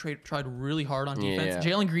defense. I thought he tried really hard on defense.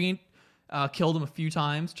 Yeah. Jalen Green killed him a few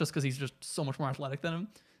times just because he's just so much more athletic than him.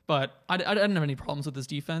 But I didn't have any problems with his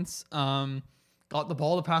defense. Got the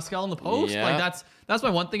ball to Pascal in the post. Yeah. Like that's my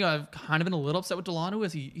one thing I've kind of been a little upset with Delano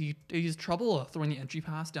is he's trouble throwing the entry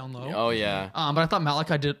pass down low. Oh, yeah. But I thought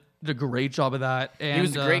Malachi did a great job of that. And, He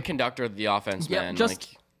was a great conductor of the offense, man.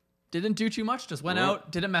 just didn't do too much. Just went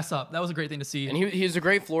out, didn't mess up. That was a great thing to see. And he was a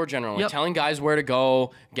great floor general, like Yep. telling guys where to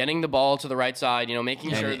go, getting the ball to the right side,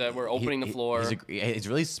 making sure that we're opening the floor. He's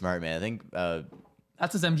really smart, man. I think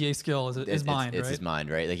That's his NBA skill. His mind, it's right? his mind,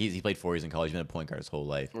 right? Like he played 4 years in college. He's been a point guard his whole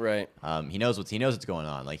life. Right. He knows what's going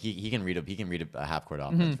on. Like he can read a half court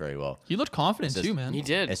offense very well. He looked confident It's just- too, man. He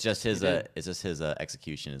did. It's just his did.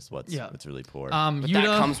 execution is what's really poor. But Yuta,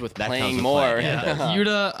 that comes with That comes playing with more. playing, yeah, it does.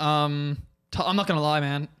 Yuta, I'm not gonna lie,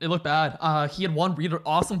 man. It looked bad. He had one really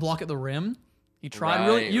awesome block at the rim. He tried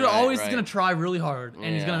really. Right, Yuta right, always right. is gonna try really hard, and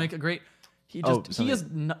he's gonna Yeah. make a great. He Oh, just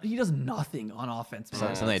he does nothing on offense, man.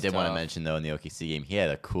 Something I it's did want to tough. mention though in the OKC game, he had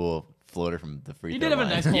a cool floater from the free He throw did have a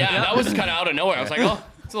line. nice pull. Yeah, that was kind of out of nowhere. I was like, oh,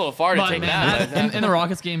 it's a little far to But take man, that. in the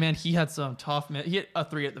Rockets game, man, he had some tough. He hit a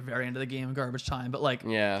 3 at the very end of the game in garbage time, but like,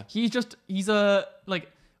 Yeah. he's a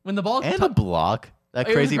like when the ball And a block. That it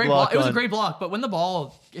was crazy a great block. It was a on- great block, but when the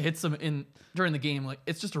ball hits him in during the game, like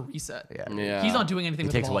it's just a reset. Yeah. Yeah. He's not doing anything He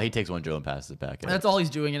with takes the ball. he takes one drill and passes it back. That's all he's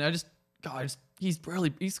doing, and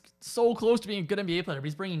he's so close to being a good NBA player, but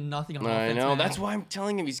he's bringing nothing on I offense. know. man. That's why I'm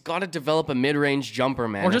telling him he's got to develop a mid-range jumper,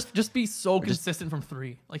 man. Or just be so consistent from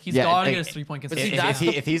 3. Like he's Yeah, got to like, get his 3-point see, consistency. that's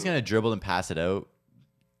if he's gonna dribble and pass it out,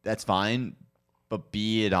 that's fine. But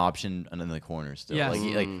be an option in the corner still. Yes.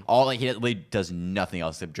 Like he literally does nothing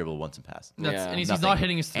else except dribble once and pass. Yeah. And he's Nothing. not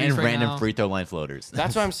hitting his 3s And right random now. free throw line floaters.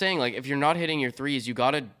 That's what I'm saying. Like, if you're not hitting your threes, you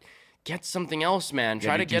got to get something else, man.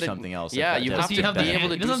 Try to do get something else. Yeah, That- you that's have Does to he have be the able hand,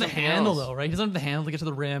 to he do doesn't have the something handle else. though, right? He doesn't have the handle to get to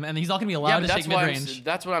the rim, and he's not gonna be Yeah, allowed but to that's take why mid range.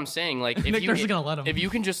 that's what I'm saying. Like, if Nick you Nurse is gonna let him. if you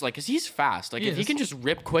can just like, cause he's fast. Like, He if he is. can just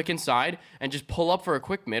rip quick inside and just pull up for a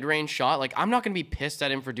quick mid-range shot, like I'm not gonna be pissed at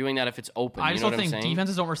him for doing that if it's open. I You just know don't what I'm think saying?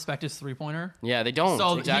 defenses don't respect his 3-pointer. Yeah, they don't.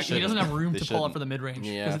 So exactly. he doesn't have room They to pull up shouldn't. for the mid range.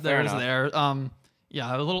 Yeah, because fair there is enough. there.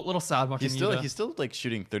 Yeah, a little sad watching. He's still like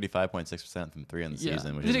shooting 35.6% from 3 on the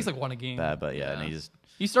season, which he is takes like 1 a game. bad. But yeah, and he just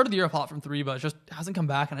He started the year hot from 3, but just hasn't come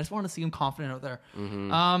back, and I just wanted to see him confident out there.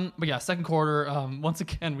 But yeah, second quarter, once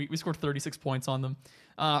again, we scored 36 points on them.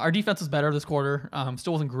 Our defense was better this quarter.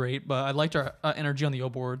 Still wasn't great, but I liked our energy on the O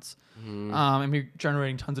boards. And we're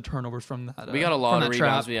generating tons of turnovers from that. We got a lot from of that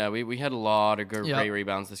rebounds. trap. Yeah, we had a lot of Yeah. great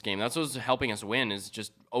rebounds this game. That's what's helping us win is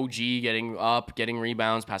just OG getting up, getting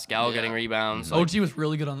rebounds, Pascal getting rebounds. Like, OG was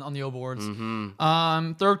really good on the O boards.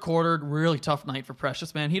 Third quarter, really tough night for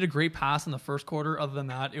Precious, man. He had a great pass in the first quarter. Other than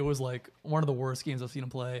that, it was like one of the worst games I've seen him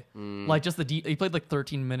play. Like just he played like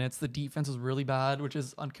 13 minutes. The defense was really bad, which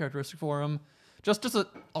is uncharacteristic for him. Just an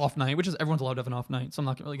off night, which is everyone's allowed to have an off night. So I'm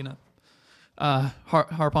not really gonna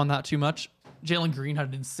harp on that too much. Jalen Green had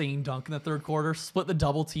an insane dunk in the third quarter, split the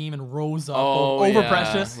double team and rose up over yeah,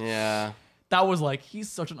 Precious. Yeah. That was like he's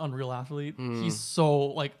such an unreal athlete. He's so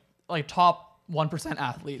like top 1%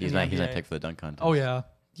 athlete. he's in the not NBA. picked for the dunk contest. Oh yeah,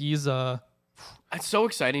 he's It's so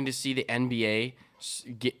exciting to see the NBA.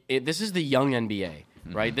 This is the young NBA,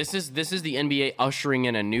 right? This is the NBA ushering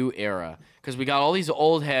in a new era because we got all these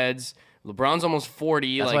old heads. LeBron's almost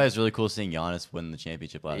 40. That's like, why it's really cool seeing Giannis win the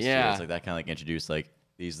championship last year. Yeah. It's like that kind of like introduced like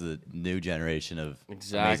these are the new generation of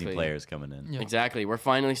Exactly. amazing players coming in. Yeah. exactly. We're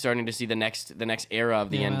finally starting to see the next era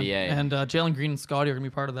of the yeah, man. NBA. And Jalen Green and Scotty are gonna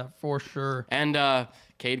be part of that for sure. And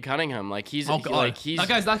Cade Cunningham, like he's Oh god, like he's that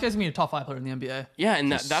guy's gonna be a top 5 player in the NBA. yeah,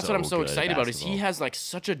 and He's that's what I'm so so good at excited about is he basketball. has like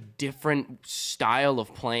such a different style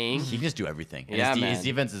of playing. He can just do everything. And Yeah, his, man. his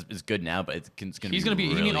defense is good now, but it's gonna He's be gonna be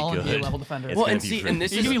really an all good. NBA level defender. It's Well, gonna and be see, really and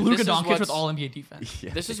this He's is gonna be Luka this is Doncic what's- with all NBA defense.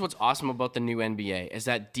 Yeah. This is what's awesome about the new NBA is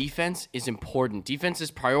that defense is important. Defense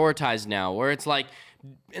is prioritized now, where it's like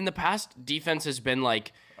in the past, defense has been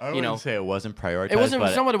like I you wouldn't know say it wasn't prioritized. it wasn't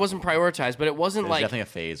but somewhat it wasn't prioritized, but it wasn't there's like definitely a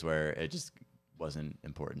phase where it just wasn't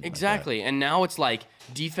important. like that. exactly. And now it's like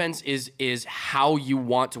defense is how you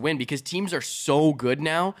want to win because teams are so good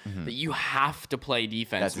now that you have to play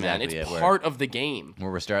defense, That's man. exactly It's it, where- part of the game. Where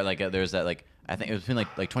we're starting like there's that like I think it was between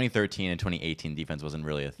like 2013 and 2018 defense wasn't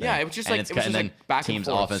really a thing. Yeah, it was just And like- it's it was and just then like back and teams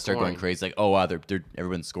forth offense start going scoring. crazy like oh wow they're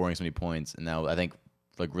everyone's scoring so many points and now I think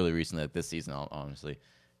like really recently like this season honestly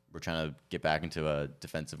we're trying to get back into a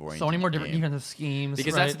defensive oriented So many more different game. defensive schemes.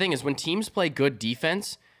 Because right? that's the thing is when teams play good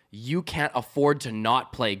defense, you can't afford to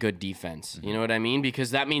not play good defense. You know what I mean?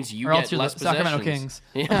 Because that means you Or else get you're less the Sacramento possessions.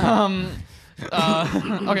 Kings. Yeah.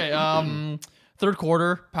 Okay. Third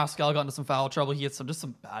quarter, Pascal got into some foul trouble. He had some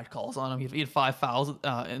bad calls on him. He had 5 fouls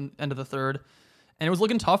in end of the third, and it was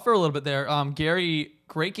looking tough for a little bit there. Gary,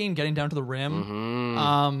 great game getting down to the rim.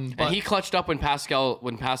 But, And he clutched up when Pascal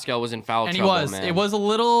was in foul and he trouble, was. man.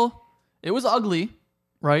 It was ugly,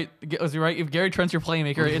 right? Was he right? If Gary Trent's your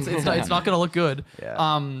playmaker, it's not going to look good. Yeah.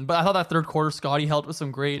 But I thought that third quarter, Scotty helped with some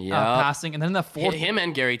great Yep. passing, and then in the fourth. him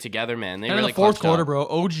and Gary together, man. They And really in the fourth clutched quarter, up.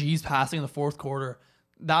 bro, OG's passing in the fourth quarter.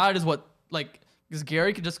 That is what, like, because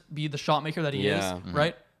Gary could just be the shot maker that he Yeah. is,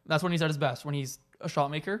 right? That's when he's at his best, when he's a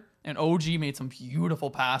shot maker. And OG made some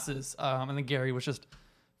beautiful passes. And then Gary was just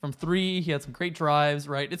from three. He had some great drives,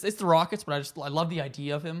 right? It's the Rockets, but I love the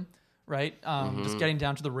idea of him, right? Just getting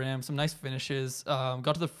down to the rim, some nice finishes. Got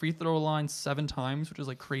to the free throw line 7 times, which is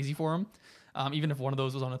like crazy for him. Even if one of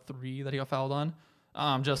those was on a 3 that he got fouled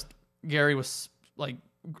on. Just Gary was like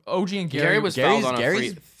OG and Gary Gary was fouled on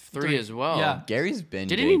a three as well. Yeah. Gary's been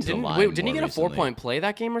Didn't getting he? to the Didn't, line wait, didn't he more get a recently. 4-point play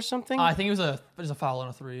that game or something? I think it was a foul on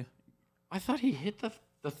a 3. I thought he hit the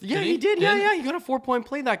yeah, Did he he? did. Did? Yeah, he got a 4-point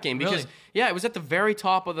play that game because Really? yeah, it was at the very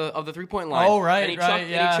top of the 3-point line. Oh, right, and he right, chucked,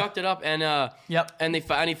 yeah. and he chucked it up and Yep. and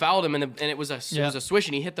he fouled him and it was a swish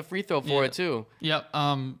and he hit the free throw for Yeah. it too. Yep.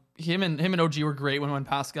 Him and OG were great when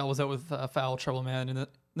Pascal was out with foul trouble, man, in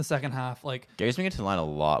the second half. Like, Gary's been getting to the line a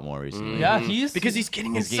lot more recently. yeah, he's Because he's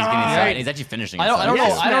getting He's inside. getting inside. And he's actually finishing. I don't inside. know.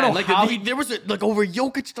 Yes, I don't man. know like how there was like over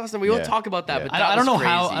Jokic doesn't. We Yeah. don't talk about that, Yeah. but that I don't was know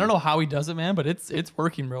how crazy. I don't know how he does it, man, but it's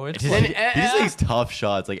working, bro. It's He like, just takes tough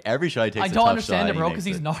shots. Like every shot he takes. I a don't tough understand shot, it, bro, he because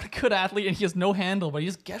makes he's it. not a good athlete and he has no handle, but he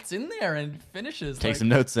just gets in there and finishes. Take like, some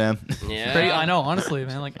notes, Sam. Yeah. great. I know, honestly,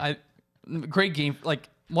 man. Like great game. Like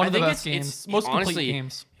one of the think best games, it's most honestly, complete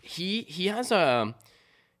games. He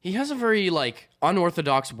has a very like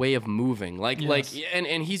unorthodox way of moving. Like Yes.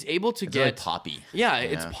 and he's able to It's really get poppy. Yeah,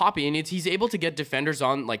 it's poppy, and he's able to get defenders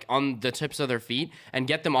on the tips of their feet and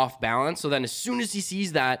get them off balance. So then, as soon as he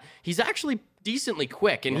sees that, he's actually decently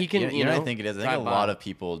quick, and he can. You know what I think it is? I think a drive by. lot of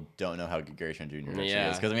people don't know how good Gary Trent Jr. actually Yeah,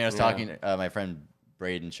 is. Because I mean, I was yeah. talking my friend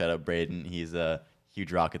Braden. Shout out Braden. He's a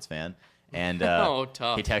huge Rockets fan, and Oh,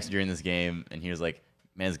 tough. he texted during this game, and he was like,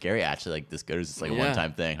 "Man, is Gary actually like this good? Or is this like a Yeah.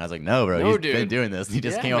 one-time thing?" And I was like, "No, bro. No, He's been dude. doing this. He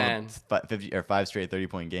just Yeah, came man. up with 5 straight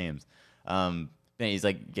 30-point games." Man, he's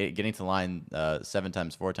like getting to the line 7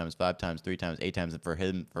 times, 4 times, 5 times, 3 times, 8 times, and for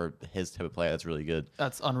his type of play, that's really good.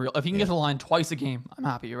 That's unreal. If he can get to the line twice a game, I'm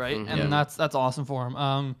happy, right? Mm-hmm. And that's awesome for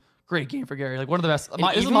him. Great game for Gary. Like one of the best.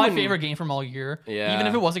 This is even my when- favorite game from all year. Yeah. Even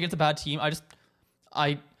if it was against a bad team,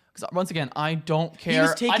 because once again, I don't care. He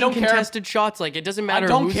was taking I don't care. contested shots. Like it doesn't matter. I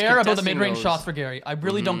don't who's care about the contesting mid-range those. shots for Gary. I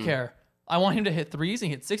really don't care. I want him to hit threes, and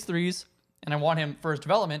he hit 6 threes, and I want him for his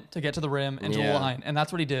development to get to the rim and to the Yeah. line, and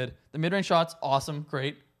that's what he did. The mid-range shots, awesome,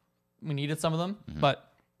 great. We needed some of them,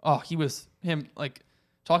 but he was him. Like,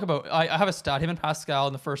 talk about. I have a stat. Him and Pascal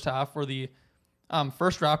in the first half were the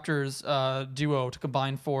first Raptors duo to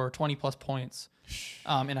combine for 20+ points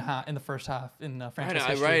in the first half in franchise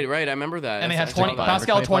history. Right. I remember that. And they had That's 20 actually-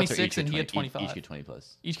 Pascal Or 20 plus, or 26 each and get he had 20 25. Each get 20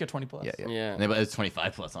 plus. Each get 20+. Yeah. Yeah. And it's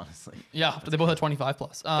 25 plus, honestly. Yeah, but they both had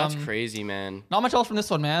 25+. That's crazy, man. Not much else from this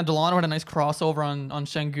one, man. Delano had a nice crossover on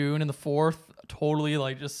Şengün in the fourth. Totally,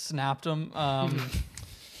 like, just snapped him.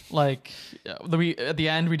 Like, at the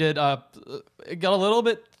end, we did. It got a little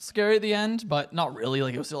bit scary at the end, but not really.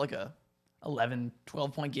 Like, it was still like a 11,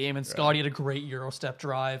 12-point game, and Scotty had a great Euro step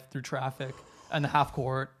drive through traffic and the half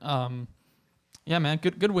court. Yeah, man,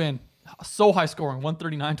 good win. So high scoring,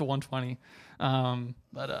 139 to 120.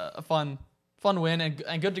 But a fun win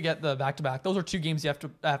and good to get the back-to-back. Those are 2 games you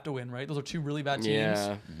have to win, right? Those are 2 really bad teams.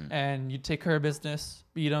 Yeah. And you take care of business,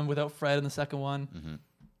 beat them without Fred in the second one.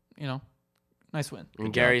 You know, nice win.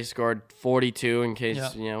 And Gary scored 42 in case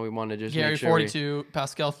Yeah. we wanted to just Gary make sure we- 42,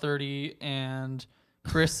 Pascal 30, and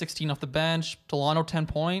Chris 16 off the bench. Delano 10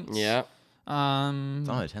 points. Yeah. It's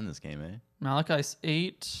only 10 this game, eh? Malachi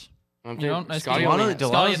 8. I'm You know, thinking nice Scotty game. only-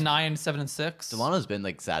 Delano- Scotty had 9, 7, and 6. Delano's been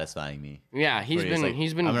like satisfying me. Yeah, he's Where been like,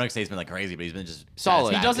 he's been I'm not gonna say he's been like crazy, but he's been just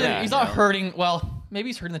Solid. He doesn't. Yeah, he's you not know? hurting. Well, maybe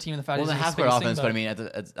he's hurting the team in the fact Well, the he's half court spacing, offense, but I mean,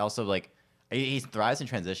 it's also like he thrives in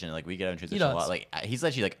transition. Like we get out in transition a does. lot. Like he's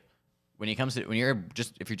actually like when if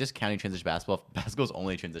you're just counting transition basketball, basketball's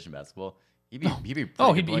only transition basketball. He'd be he'd be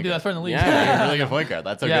pretty the best friend in the league. Yeah. He's a really good point guard.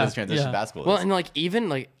 That's how Yeah, good his transition yeah. basketball is. well, and like even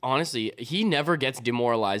like honestly, he never gets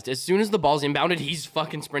demoralized. As soon as the ball's inbounded, he's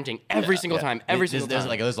fucking sprinting every single time. Every single time.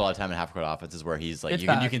 There's a lot of time in half court offenses where he's like It's you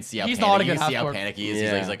bad. can see how He's panicky, not a you good can see how half-court. panicky he is.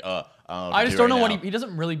 Yeah. He's like I just don't know what he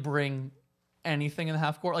doesn't really bring anything in the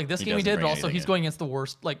half court. Like this He game he doesn't did, but bring also anything he's in. going against the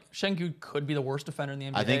worst. Like Şengün could be the worst defender in the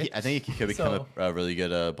NBA. I think he could become So- a really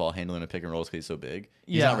good ball handler in a pick and rolls because he's so big.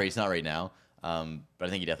 He's Yeah. not right now. But I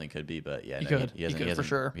think he definitely could be. But yeah, He no, could. He could, for doesn't-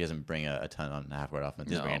 sure. He doesn't bring a ton on half court offense.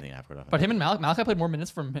 He doesn't bring anything in half court offense. But him and Malachi played more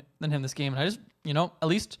minutes than him this game, and I just at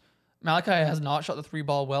least Malachi has not shot the 3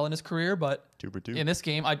 ball well in his career, but 2 for 2. in this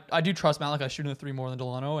game, I do trust Malachi shooting the 3 more than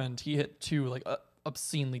Delano, and he hit 2 like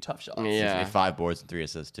obscenely tough shots. Yeah. 5 boards and 3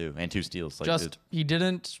 assists too, and 2 steals. Like, Just he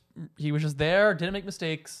was just there, didn't make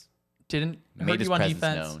mistakes, didn't made hurt his you on presence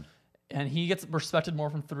defense, known. and he gets respected more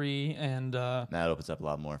from 3, and That opens up a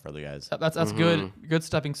lot more for other guys. that's good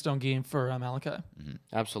stepping stone game for Malachi.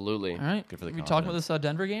 Absolutely. All right, Good for the we talking about this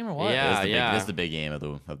Denver game or what? Yeah. This is the big game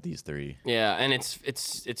of these 3. Yeah, and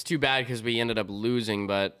it's too bad because we ended up losing,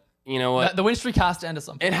 but you know what? The win streak has to end at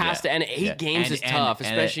some point. It has to end. 8 games And- is and- tough, and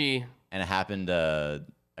especially. And it happened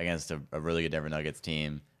against a really good Denver Nuggets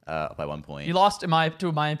team by 1 point. He lost, to my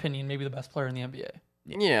opinion, maybe the best player in the NBA.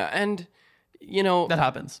 Yeah, and you know That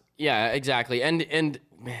happens. Yeah, exactly. And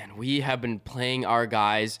man, we have been playing our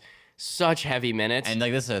guys such heavy minutes. And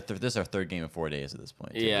like this is our third game in 4 days at this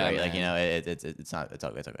point. Too, Yeah, right? Like man. it's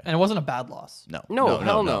okay. And it wasn't a bad loss. No, no,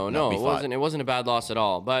 hell no. we It fought. wasn't. It wasn't a bad loss at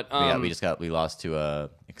all. But We lost to a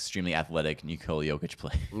extremely athletic Nikola Jokic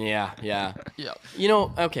play. yeah. Yeah. You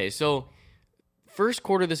know, okay, so first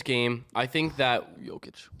quarter of this game, I think that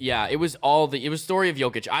Jokic. yeah, it was story of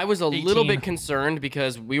Jokic. I was a little 18. bit concerned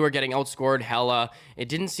because we were getting outscored hella. It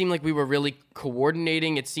didn't seem like we were really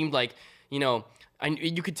coordinating. It seemed like, you know,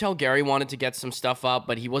 you could tell Gary wanted to get some stuff up,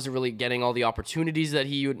 but he wasn't really getting all the opportunities that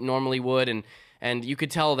he normally would, and you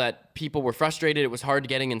could tell that people were frustrated. It was hard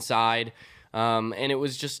getting inside, and it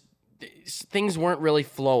was just things weren't really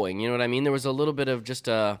flowing. You know what I mean? There was a little bit of just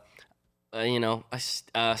a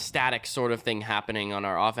static sort of thing happening on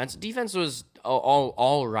our offense. Defense was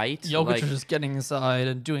all right. Jokic Like, was just getting inside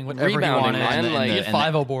and doing whatever he Rebounding, wanted. man, And like- he had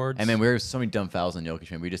 5-0 boards. And then we have so many dumb fouls on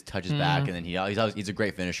Jokic. Man, we just touch his back, and then he's a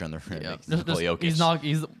great finisher on the rim. Yeah. Nikola Jokic.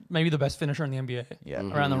 He's maybe the best finisher in the NBA. Yeah.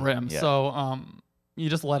 Around the rim. Yeah. So you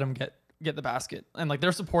just let him get the basket. And like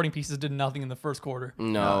their supporting pieces did nothing in the first quarter.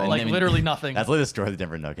 no, and Like then- literally nothing. That's literally the story of the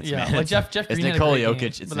Denver Nuggets. Yeah, man. like Jeff It's Green had a Nikola great game,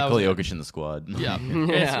 Jokic. It's but that was Nikola it. Jokic in the squad. Yeah. Yeah.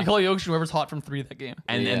 It's Nikola Jokic, whoever's hot from 3 that game.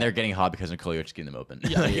 and Yeah. they're getting hot because Nikola Jokic getting them open.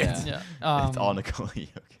 Yeah. Like, Yeah. It's, Yeah. it's all Nikola Jokic.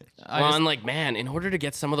 well, and like, man, in order to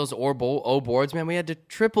get some of those O boards, man, we had to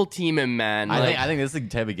triple team him, man. Like, I think this is the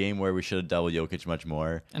type of game where we should have doubled Jokic much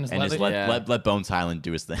more And and just just let it- let Bones Highland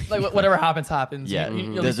do his thing. Like whatever happens, happens. Yeah,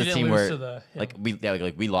 You- at there's least you a didn't team lose where to the- like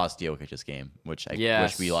we lost Jokic this game, which I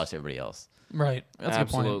Yes. wish we lost everybody else. Right. That's a good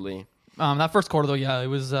point. absolutely. That first quarter though, yeah, it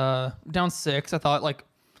was down 6. I thought like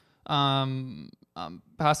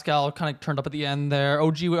Pascal kind of turned up at the end there.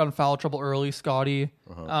 OG got in foul trouble early. Scotty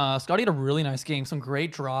had a really nice game. Some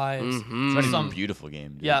great drives. It's a beautiful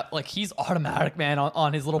game. Dude. Yeah, like he's automatic, man,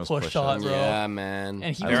 on his little Those push push shot, shots. bro. Yeah, man.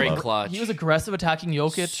 And he very was, clutch. He was aggressive attacking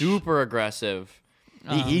Jokic. super aggressive.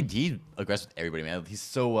 He aggressive with everybody, man. He's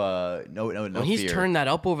so no Well, he's fear. turned that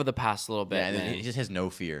up over the past little bit. Yeah, and man. he just has no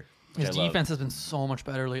fear. His which I love. defense has been so much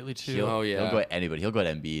better lately too. Oh yeah. He'll go at anybody. He'll go at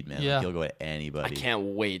Embiid, man. Yeah. He'll go at anybody. I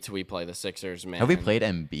can't wait till we play the Sixers, man. Have we played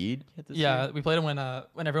Embiid yet this Yeah, year? we played him when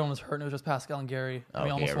everyone was hurt and it was just Pascal and Gary. And we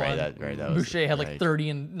Okay, almost right, won. that was Boucher had like right. 30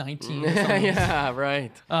 and 19. Or something. yeah,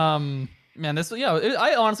 right. Man,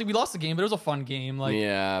 I honestly we lost the game, but it was a fun game. Like,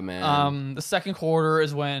 Yeah, man. the second quarter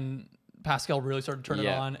is when Pascal really started to turn it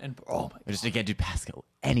Yeah. on, and oh my. Just again, dude, Pascal,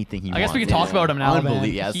 anything he wants. I guess we can talk about him now, man. Unbelievable.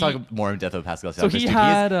 Yeah, let's He- talk more in depth about Pascal. So he Dude,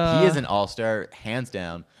 had, he is an all-star, hands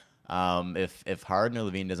down. If Harden or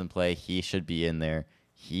Levine doesn't play, he should be in there.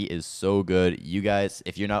 He is so good. You guys,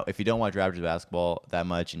 if you don't watch Raptors basketball that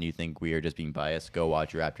much and you think we are just being biased, go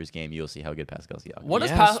watch your Raptors game. You'll see how good Pascal Siakam. What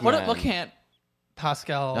does Yes, what man. can't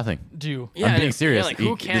Pascal Nothing. do? yeah, I'm being and- serious. Yeah, like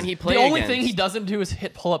who He- can this- he play The only against? thing he doesn't do is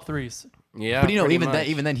hit pull-up threes. Yeah, But you know, pretty even much.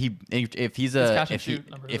 then, if he's It's a catch and if he shoot,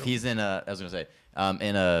 number if two. he's in a I was gonna say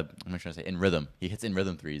in a I'm not trying to say in rhythm. He hits in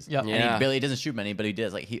rhythm threes. Yeah. And Yeah. he barely doesn't shoot many, but he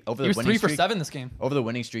does. Like he over He the was winning 3 for streak, 7 this game. over the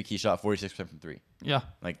winning streak, he shot 46% from 3. Yeah,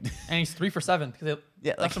 Like and he's 3 for 7 because they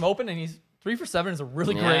Yeah, left like- him open, and he's 3 for 7 is a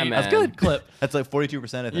really Yeah, great. man. That's good clip. that's like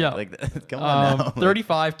 42%. I think. Yeah. Like come on now.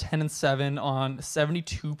 35, 10, and 7 on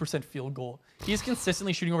 72% field goal. He's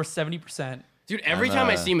consistently shooting over 70%. Dude, every I'm, time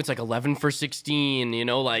I see him, it's like 11 for 16. You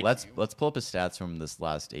know, like Let's pull up his stats from this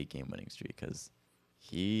last 8-game winning streak because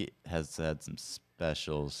he has had some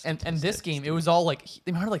special. And this statistics, game, it dude. was all like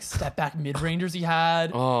the amount of like step back mid rangers he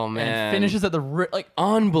had. Oh, man. And finishes at the like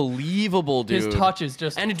unbelievable, dude. his touches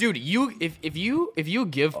just. And dude, if you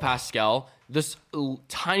give Pascal this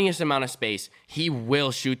tiniest amount of space, he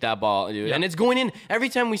will shoot that ball, dude. Yeah. And it's going in every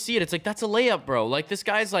time we see it. It's like that's a layup, bro. Like this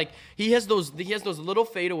guy's like he has those little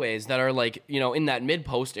fadeaways that are like, you know, in that mid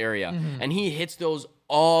post area, and he hits those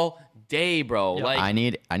all day, bro. Yeah. Like I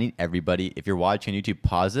need everybody. If you're watching YouTube,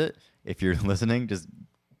 pause it. If you're listening, just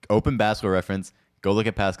open Basketball Reference. Go look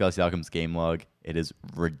at Pascal Siakam's game log. It is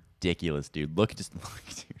ridiculous, dude. Look, dude.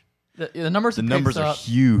 The numbers. The he numbers picks are up,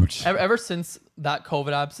 huge. Ever since that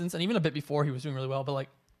COVID absence, and even a bit before, he was doing really well. But like,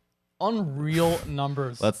 unreal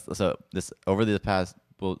numbers. Over the past.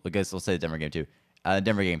 Well, I guess we'll say the Denver game too.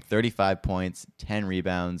 Denver game, 35 points, 10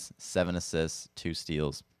 rebounds, 7 assists, 2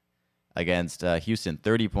 steals. Against Houston,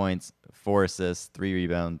 30 points, 4 assists, 3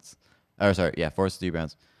 rebounds. 4 assists, 3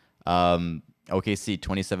 rebounds. OKC,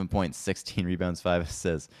 27 points, 16 rebounds, 5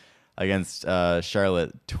 assists. Against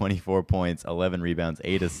Charlotte, 24 points, 11 rebounds,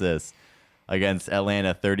 8 assists. Against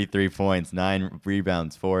Atlanta, 33 points, 9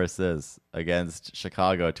 rebounds, 4 assists. Against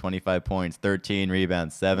Chicago, 25 points, 13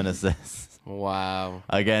 rebounds, 7 assists. Wow.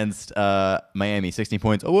 Against Miami, 16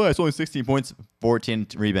 points. Oh, it's only 16 points, 14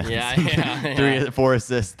 rebounds. Yeah. 4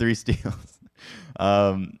 assists, 3 steals.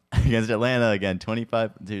 Against Atlanta again,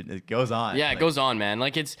 25. Dude, it goes on. Yeah, it goes on, man.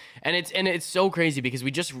 Like it's so crazy because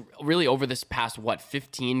we just really over this past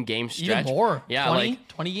 15 game stretch. Even more. Yeah,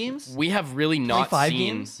 20 games. we have really not 25 seen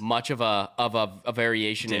games? much of a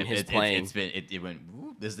variation in his playing. It went.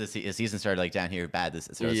 The season started like down here bad. This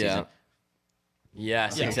start of the Yeah. season.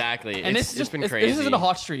 Yes, Yeah. exactly. And it's this been this crazy. isn't a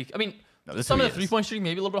hot streak. I mean, No, this is some who of he the is. 3-point streak,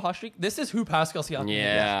 maybe a little bit of hot streak. This is who Pascal Siakam is.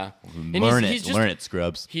 Yeah. And Learn he's it, just, learn it,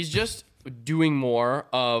 scrubs. He's just doing more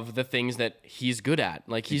of the things that he's good at.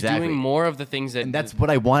 Like he's Exactly. doing more of the things that. And that's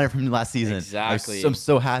what I wanted from him last season. Exactly. I'm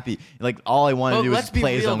so happy. Like all I wanted to do was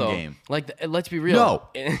play his own game. Like, let's be real.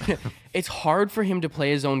 No. It's hard for him to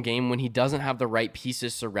play his own game when he doesn't have the right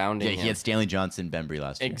pieces surrounding Yeah, him. he had Stanley Johnson, Bembry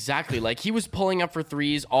last year. Exactly. Like he was pulling up for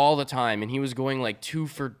threes all the time and he was going like 2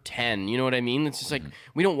 for 10. You know what I mean? It's just like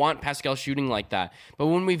we don't want Pascal shooting like that. But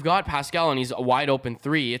when we've got Pascal and he's a wide open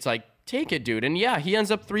 3, it's like take it, dude. And yeah, he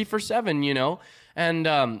ends up 3 for 7, you know? And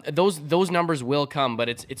those numbers will come, but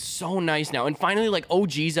it's so nice now. And finally, like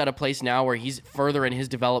OG's at a place now where he's further in his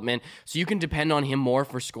development, so you can depend on him more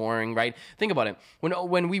for scoring, right? Think about it.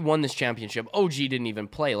 When we won this championship, OG didn't even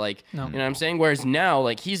play. Like, you know what I'm saying? Whereas now,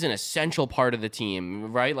 like he's an essential part of the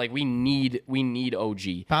team, right? Like we need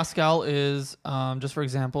OG. Pascal is, just for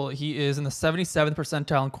example, he is in the 77th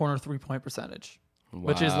percentile in corner 3-point percentage,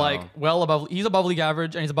 which is like well above. He's above league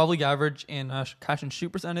average, and he's above league average in catch and shoot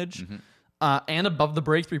percentage. And above the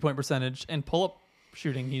break 3-point percentage and pull-up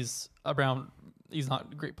shooting, he's not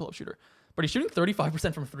a great pull-up shooter, but he's shooting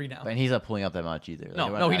 35% from 3 now. And he's not pulling up that much either.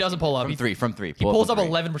 No, he doesn't pull up. From three. He pulls up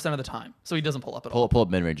 11% of the time, so he doesn't pull up at all. Pull up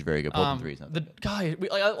mid range, very good. Pull up from 3. The guy,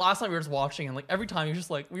 last night we were just watching, and like every time he was just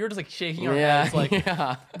like, we were just like shaking our Yeah, heads, like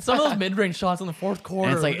yeah. some of those mid-range shots in the fourth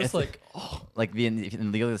quarter, it's like- just it's like, Like in the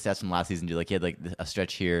stats from last season, dude. Like he had like a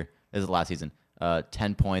stretch here. This is last season.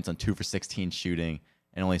 10 points on 2 for 16 shooting,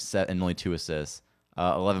 and only 2 assists.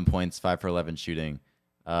 11 points, 5 for 11 shooting.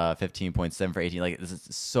 15 points, 7 for 18. Like this is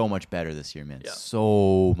so much better this year, man. Yeah.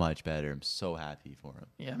 So much better. I'm so happy for him.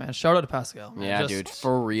 yeah, man. Shout out to Pascal. Man. Yeah, Just- dude,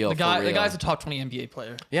 for real. The guy, for the real. guy's a top 20 NBA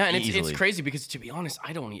player. Yeah, and it's Easily. crazy because to be honest,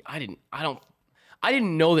 I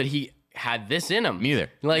didn't know that he had this in him. Me either.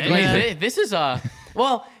 Like, Me neither. this is a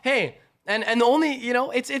well, hey, and the only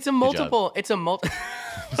it's a multiple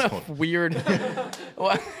weird.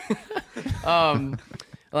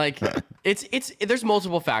 Like it's there's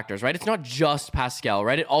multiple factors, right? It's not just Pascal,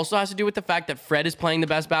 right? It also has to do with the fact that Fred is playing the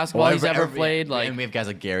best basketball he's ever played. Like, and we have guys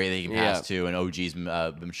like Gary that he can Yeah. pass to, and OG's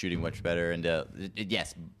been shooting much better. And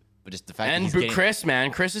yes, but just the fact that and he's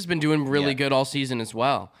getting, Chris has been doing really Yeah. good all season as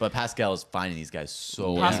well. but Pascal is finding these guys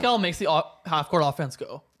so Pascal makes the half-court offense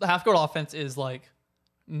go. The half-court offense is like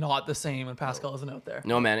not the same when Pascal isn't out there.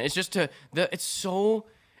 No, man, it's just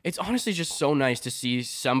it's honestly just so nice to see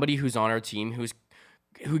somebody who's on our team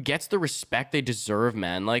who gets the respect they deserve,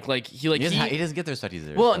 man. Like he doesn't get the respect he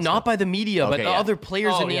deserves. well, Pascal. not by the media, but Okay, the yeah. other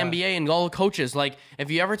players Oh, in the yeah. NBA and all the coaches. Like,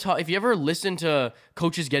 if you ever listen to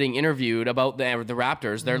coaches getting interviewed about the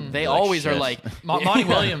Raptors, they They're always like, are "Shit." like, Monty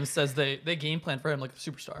Williams says they game plan for him like a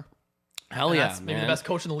superstar. hell And yeah, that's maybe man. the best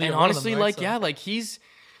coach in the league. And or one of them, honestly, right? like, So- yeah, like he's.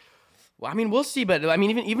 Well, I mean, we'll see, but I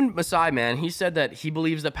mean, even Masai, man, he said that he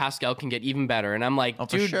believes that Pascal can get even better, and I'm like, for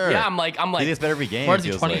dude, sure. yeah, I'm like, He gets better every game. Where it is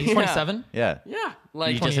he? feels 20, like. he's 27? Yeah. yeah,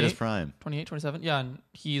 like He just hit his 28? prime. 28, 27? Yeah, and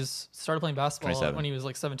he's started playing basketball 27. when he was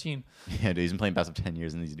like 17. Yeah, dude, he's been playing basketball 10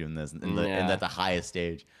 years and he's doing this and Yeah. at the highest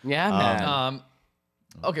stage. yeah, man.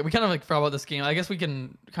 Okay, we kind of like forgot about this game. I guess we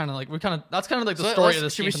can kind of like that's kind of like the So story of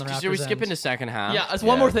this should game we, from the Raptors. should we skip end. into second half? Yeah, just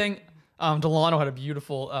one Yeah. more thing. Delano had a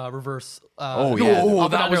beautiful reverse. Oh, yeah. Oh, up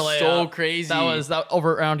and that under was so layup. crazy. That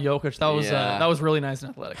over around Jokic. Yeah. That was really nice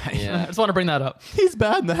and athletic. Yeah. I just want to bring that up. He's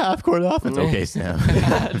bad in the half court offense. Okay, Sam.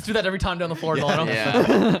 Just do that every time down the floor, Delano.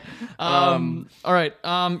 Yeah. All right.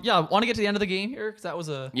 Yeah. Want to get to the end of the game here because that was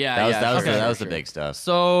a Yeah, That was yeah, that was for the, sure, that was for the sure. big stuff.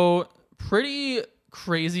 so pretty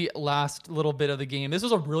crazy last little bit of the game. This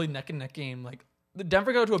was a really neck and neck game. Like the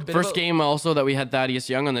Denver got to a bit First of a, game also that we had Thaddeus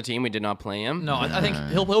Young on the team. We did not play him. No, I think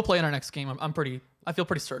he'll play in our next game. I feel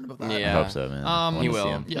pretty certain about that. I Yeah. hope so, man. I He wanna He see will.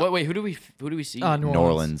 him. Yeah. Wait, who do we see? New New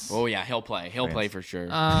Orleans. Oh yeah, he'll play. He'll play for sure.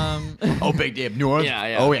 Oh, big Dave. New Orleans. Yeah,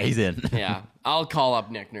 yeah. Oh, yeah, he's in. yeah, I'll call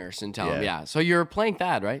up Nick Nurse and tell him. Yeah. Yeah. So you're playing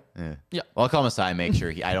Thad, right? Yeah. Well, I'll call Masai. Make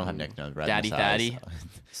sure I don't have nicknames. Brad Daddy Masai, Thaddy.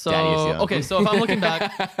 So Daddy is young. okay, so if I'm looking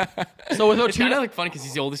back, so with about It's two, kind of like funny because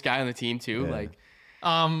he's the oldest guy on the team too. Yeah. Like,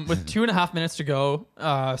 with 2.5 minutes to go,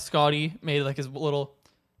 Scotty made like his little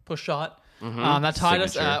push shot. That tied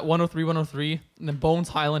us Signature. at 103-103. And then Bones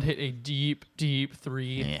Highland hit a deep, deep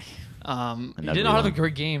three. Yeah. He Another did not have a one.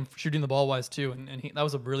 great game for shooting the ball wise too, and that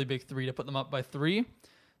was a really big three to put them up by 3.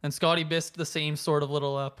 And Scotty missed the same sort of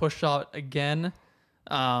little push shot again.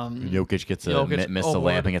 Jokic gets Jokic missed a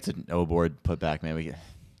O-board. layup and gets an O board put back. Man,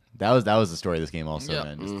 that was the story of this game also. Yeah.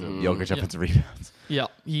 Man, just the Jokic offensive rebounds. Yeah,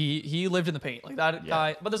 he lived in the paint like that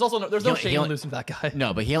guy. But there's also no He shame in only- losing to that guy.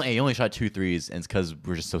 No, but he only shot 2 threes, and it's because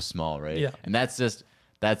we're just so small, right? Yeah. And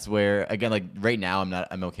that's where again, like right now,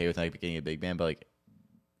 I'm okay with like getting a big man, but like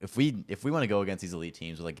if we want to go against these elite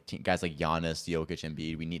teams with like guys like Giannis, Jokic,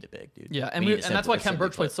 Embiid, we need a big dude. Yeah, and We need that's why a Ken simple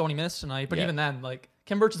Birch played play. so many minutes tonight. But Yeah. even then, like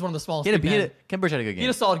Ken Birch is one of the smallest. He had a, big he had men. a, Ken Birch had a good game. He had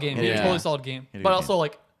a solid game. He had a Yeah. totally solid game. He had a But good also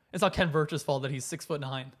like it's not Ken Birch's fault that he's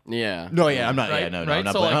 6'9". Yeah. No, yeah, I'm not. Right? Yeah, no, Right? I'm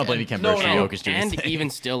not, So, I'm like, not blaming and- Ken no, Birch no. or Jokic. doing his And thing. even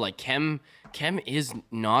still, like Kem is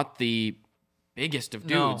not the biggest of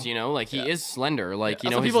No. dudes. You know, like he is slender. Like you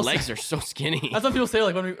That's know, what his people legs say. are so skinny. That's what people say.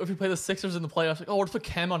 Like if we play the Sixers in the playoffs, like we'll put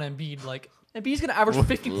Kem on Embiid. Like Embiid's gonna average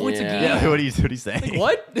 50 points a Yeah. game. yeah, what are you saying?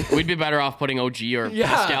 What? We'd be better off putting OG or Yeah.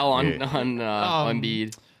 Pascal on Yeah. on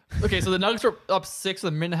Embiid. Okay, so the Nuggets were up 6 with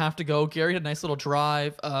a minute and a half to go. Gary had a nice little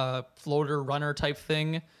drive, floater runner type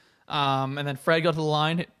thing. And then Fred got to the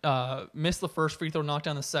line, missed the first free throw, knocked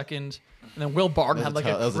down the second. And then Will Barton had like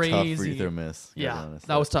that a was crazy a tough free throw miss. gotta be Yeah, honest.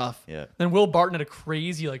 that was tough. Yeah. Then Will Barton had a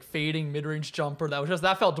crazy like fading mid-range jumper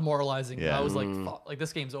that felt demoralizing. Yeah. I was like, fuck, like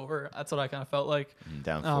this game's over. That's what I kind of felt like.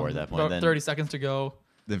 Down 4 at that point. About Then 30 seconds to go.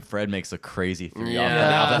 Then Fred makes a crazy 3 Yeah, off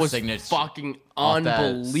that that was signature, fucking off that-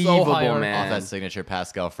 unbelievable, so high arc. man. off that signature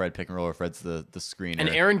Pascal Fred pick and roll. Where Fred's the screener, And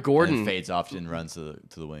Aaron Gordon- and then fades off and runs to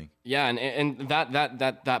the wing. Yeah, and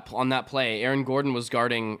that on that play, Aaron Gordon was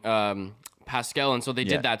guarding Pascal, and so they Yeah.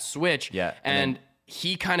 did that switch. Yeah, and and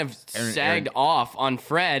he kind of Aaron- sagged off on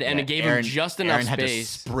Fred, and Yeah, it gave Aaron- him just enough Aaron had to space.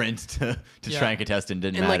 sprint to Yeah. try and contest, and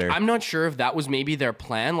didn't And matter. like, I'm not sure if that was maybe their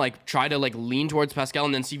plan. Like, try to like lean towards Pascal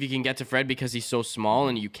and then see if you can get to Fred because he's so small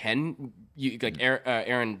and you like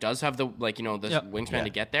Aaron does have the like this Yep. wingspan Yeah. to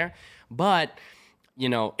get there, but.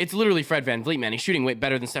 It's literally Fred VanVleet, man. He's shooting way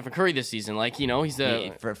better than Stephen Curry this season. Like, he's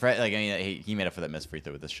the Fred, like, I mean, he made up for that missed free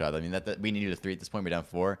throw with this shot. I mean, that we needed a 3 at this point. We're down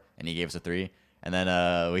 4, and he gave us a 3. And then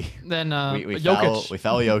we Jokic. we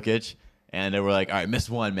foul Jokic, and then we're like, all right, miss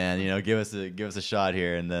one, man. Give us a shot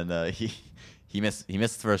here. And then he missed the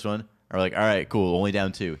first one. And we're like, all right, cool, only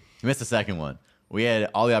down 2. He missed the second one. We had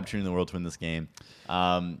all the opportunity in the world to win this game.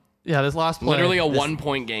 Yeah, this last play. literally a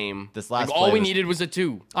 1-point game. this last like, all play we was- needed was a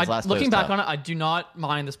 2. last play Looking was back tough. on it, I do not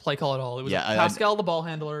mind this play call at all. It was Yeah, Pascal, the ball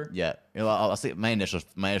handler. Yeah, I'll say my initial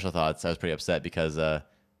thoughts. I was pretty upset because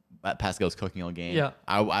Pascal's cooking all game. Yeah.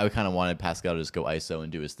 I kind of wanted Pascal to just go ISO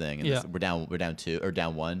and do his thing. And Yeah. we're down 2 or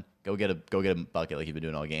down 1. Go get a bucket like you've been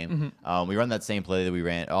doing all game. Mm-hmm. We run that same play that we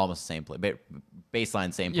ran, almost the same play,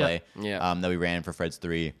 baseline same Yeah. play. Yeah. That we ran for Fred's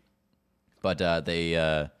 3, but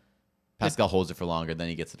Pascal holds it for longer. Then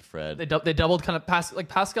he gets it to Fred. They doubled kind of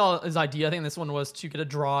Pascal's idea. I think this one was to get a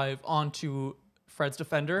drive onto Fred's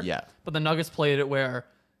defender. Yeah. But the Nuggets played it where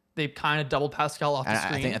they kind of doubled Pascal off the And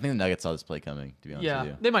screen. I think the Nuggets saw this play coming. To be honest yeah,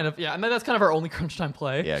 with you. they might have. Yeah, and that's kind of our only crunch time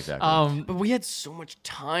play. Yeah, exactly. But we had so much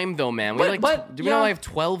time though, man. We But- like but, did we yeah. only have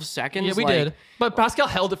 12 seconds? Yeah, we Like, did. But Pascal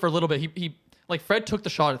held it for a little bit. He like Fred took the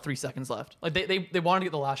shot at 3 seconds left. Like they wanted to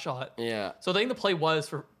get the last shot. Yeah. So I think the play was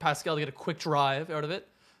for Pascal to get a quick drive out of it.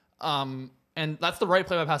 And that's the right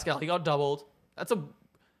play by Pascal. He got doubled. I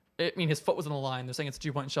mean, his foot was on the line. They're saying it's a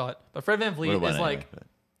 2-point shot. But Fred VanVleet Would've won is anyway, like, but-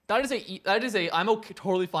 that is a, I'm okay,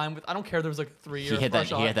 totally fine with, I don't care if there was like a 3 He or a hit 4 that.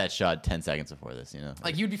 shot. He hit that shot 10 seconds before this.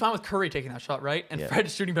 Like, you'd be fine with Curry taking that shot, right? And Yeah. Fred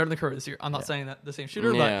is shooting better than Curry this year. I'm not saying that the same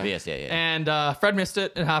shooter, Yeah. but. Yes, yeah. And Fred missed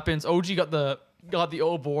it. It happens. OG got the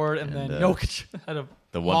O board, and then Jokic had a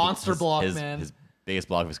The one monster his- block, his, man. His biggest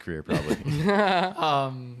block of his career, probably.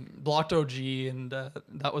 Blocked OG, and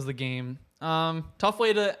that was the game. Tough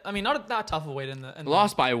way to. I mean, not that tough a way to end the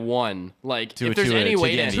Lost by 1. Like To- if there's to a- any to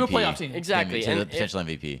way the to To a playoff team. Exactly. To And the if- potential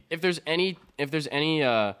MVP. if there's any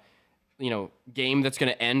game that's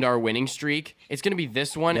going to end our winning streak, it's going to be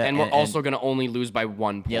this one, Yeah, and we're and- also going to only lose by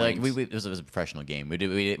 1 point. Yeah, like it was a professional game. We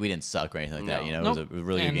didn't suck or anything like that. No. It was a Nope.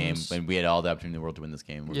 really good game, And- and we had all the opportunity in the world to win this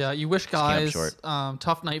game. Yeah, you wish came up guys. short.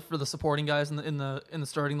 Tough night for the supporting guys in the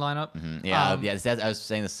starting lineup. Yeah, Um, yeah. I was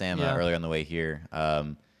saying to Sam yeah. earlier on the way here.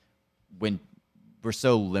 When we're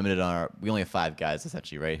so limited we only have 5 guys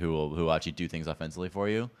essentially, right? Who will actually do things offensively for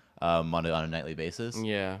you on a nightly basis.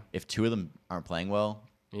 Yeah. If 2 of them aren't playing well,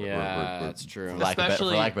 Yeah, that's true. For lack of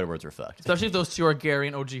Especially- better words, we're fucked. Especially if those two are Gary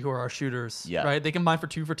and OG, who are our shooters. Yeah. Right. They combine for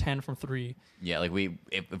 2 for 10 from 3. Yeah, like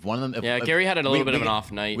if one of them. Yeah, Gary had a little bit of an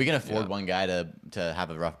off night. We can afford Yeah. one guy to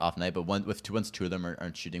have a rough off night, but once 2 of them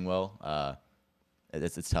aren't shooting well,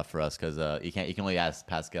 it's tough for us because you can only ask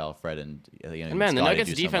Pascal, Fred, and And man, the Scotty to Nuggets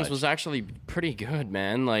do so defense much. was actually pretty good,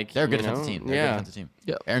 man. Like They're a good you know, defensive team. They're a good Yeah. defensive team.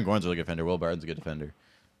 Yeah. Aaron Gordon's a really good defender. Will Barton's a good defender.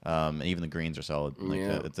 And even the Greens are solid. Like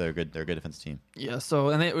Yeah. they're a good defensive team. Yeah. So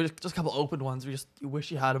and they were just a couple open ones. You wish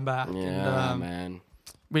you had them back. Yeah, and, man.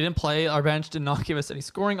 we didn't play. Our bench did not give us any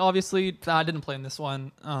scoring. Obviously, Thad didn't play in this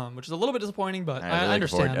one, which is a little bit disappointing, but I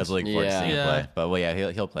understand. I was looking forward to seeing him Yeah. play. But well,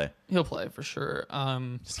 yeah, he'll play. He'll play for sure.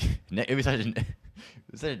 It'd be such a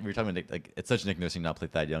we were talking about Nick, like it's such a Nick Nurse thing not to play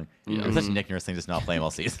Thad Young. It's such a Nick Nurse thing just not play him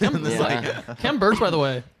all season. It's Yeah. like, Cam Birch, by the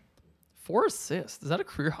way, 4 assists. Is that a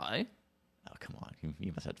career high? oh come on, he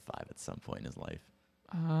must have had 5 at some point in his life.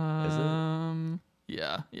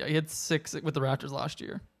 Yeah. He had 6 with the Raptors last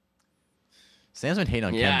year. Sam's been hating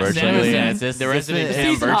on Yeah, Cam Birch. Sam lately, is and the- it's just- the it's resident been-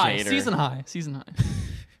 Cam Season Birch high. hater. Season high.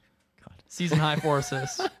 God. Season high 4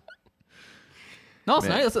 assists. No, it's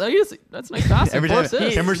Man. nice. That's nice passing. Every 4 time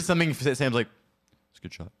assists. Cam Birch is something, Sam's like, it's a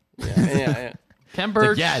good shot. Yeah. Cam It's like,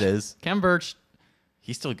 Birch. yeah, it is. Cam Birch.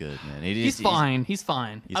 He's still good, man. He's fine. He's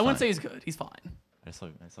fine. He's I wouldn't fine. say he's good. He's fine. I saw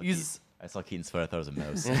He's- Keaton's foot. I thought it was a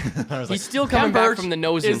mouse. I was He's like, still coming Cam back Birch from the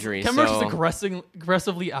nose is- injury. Cam Birch is so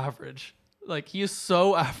aggressively average. Like he is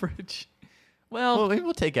so average. well, maybe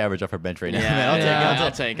we'll take average off our bench right now. Yeah, man.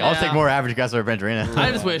 I'll take it. I'll Yeah. take more average guys off our bench right now.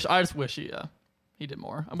 I just wish he did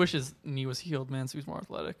more. I wish his knee was healed, man, so he's more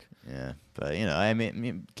athletic. Yeah, but I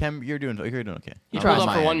mean, Cam, you're doing okay. He He tried pulled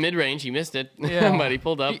my up for end. one mid range. He missed it, Yeah. but he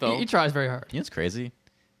pulled up though. He tries very hard. You know what's crazy?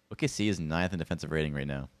 OKC is 9th in defensive rating right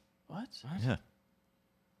now. What? Yeah.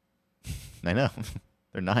 I know.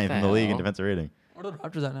 They're 9th The in the league in hell? defensive rating. What are the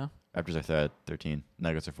Raptors at now? Raptors are 13.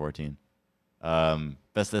 Nuggets are 14.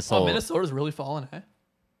 Best this Oh, whole Minnesota's really fallen, eh?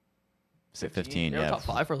 15. They were Yeah. top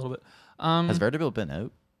 5 for a little bit. Has Vanderbilt been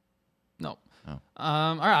out? No. Oh.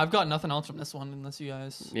 All right, I've got nothing else from this one unless you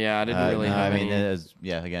guys. Yeah, I didn't really No, have I mean, any. it is,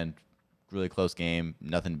 again, really close game.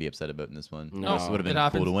 Nothing to be upset about in this one. No. This would have It been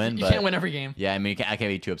happens. cool to win, You but can't win every game. yeah, I mean, I can't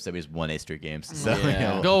be too upset. We just won 8 straight games. So,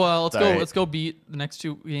 Yeah. Let's it's all right. Let's go beat the next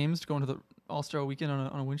 2 games to go into the All-Star weekend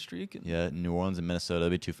on a win streak. And Yeah, New Orleans and Minnesota. It'll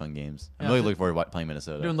be 2 fun games. I'm Yeah. really looking forward to playing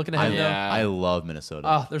Minnesota. Doing looking ahead Yeah. though. I love Minnesota.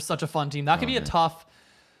 Oh, they're such a fun team. That could be a man. tough.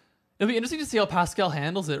 It'll be interesting to see how Pascal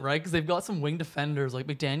handles it, right? Because they've got some wing defenders. Like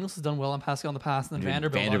McDaniels has done well on Pascal in the past, and then Dude,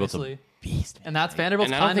 Vanderbilt, Vanderbilt's a obviously. beast. And that's Vanderbilt's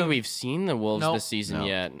And I don't kind think of. we've seen the Wolves No. this season No.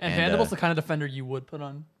 yet. And And, Vanderbilt's the kind of defender you would put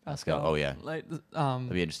on Pascal. Oh, yeah. Like, That'll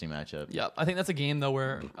be an interesting matchup. yeah, I think that's a game though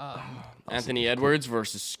where. Anthony Edwards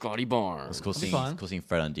versus Scotty Barnes. It's cool That'll be seeing, fun. cool seeing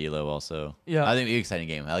Fred on D'Lo also. Yeah. I think it'll be an exciting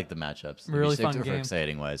game. I like the matchups. It'll be Really super fun game.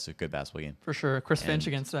 exciting wise. So good basketball game. For sure, Chris Finch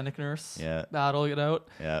And- against Nick Nurse. Yeah. Battle it out.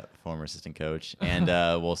 Yeah, former assistant coach, and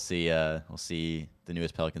we'll see the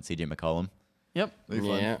newest Pelican, CJ McCollum. Yep. It'll be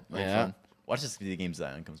fun. Yeah, It'll be yeah. fun. Watch this the game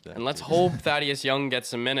Zion comes back. And let's hope Thaddeus Young gets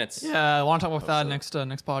some minutes. Yeah, I want to talk about that so.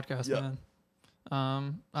 next podcast, Yeah.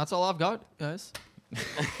 man. That's all I've got, guys.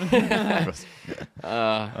 That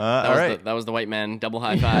all right. That was the white man double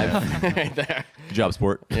high five right there. Good job,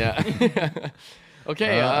 sport. Yeah.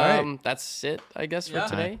 Okay. All right. That's it, I guess, for Yeah.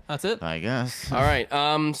 today. That's it. I guess. All right.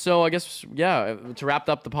 So I guess to wrap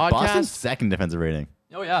up the podcast. Boston's second defensive rating.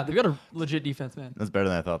 Oh yeah, they've got a legit defense, man. That's better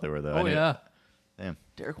than I thought they were, though. I Oh knew- yeah. Damn.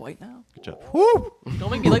 Derek White now. Good job. Woo!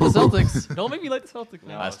 Don't make me like the Celtics. Don't make me like the Celtics.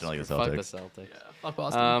 Man. I still like the Fuck the Celtics. Celtics. Fuck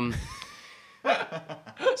Boston.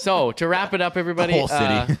 So to wrap it up, everybody, The whole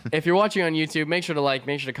city. if you're watching on YouTube, make sure to like,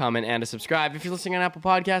 make sure to comment, and to subscribe. If you're listening on Apple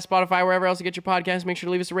Podcasts, Spotify, wherever else you get your podcasts, make sure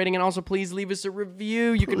to leave us a rating, and also please leave us a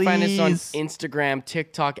review. You can find us on Please. Instagram,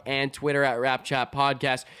 TikTok, and Twitter at Rap Chat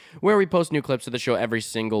Podcast, where we post new clips of the show every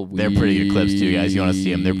single week. They're pretty good clips, too, guys. You want to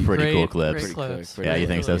see them. They're pretty cool clips. Great clips. Yeah, you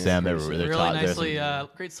think so, Pretty Sam? cool. They're Really top. nicely,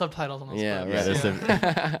 great subtitles on those Yeah, clips. Yeah, there's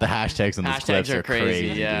the hashtags on these Hashtags clips are are crazy,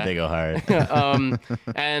 crazy. yeah. Dude. They go hard.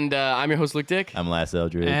 And I'm your host, Luke Dick. I'm Last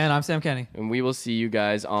Eldridge. And I'm Sam Kenny. And we will see you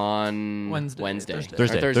guys on Wednesday. Wednesday.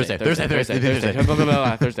 Thursday. Or Thursday. Thursday. Thursday.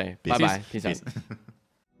 Thursday. Thursday. Bye bye. Peace Peace. out.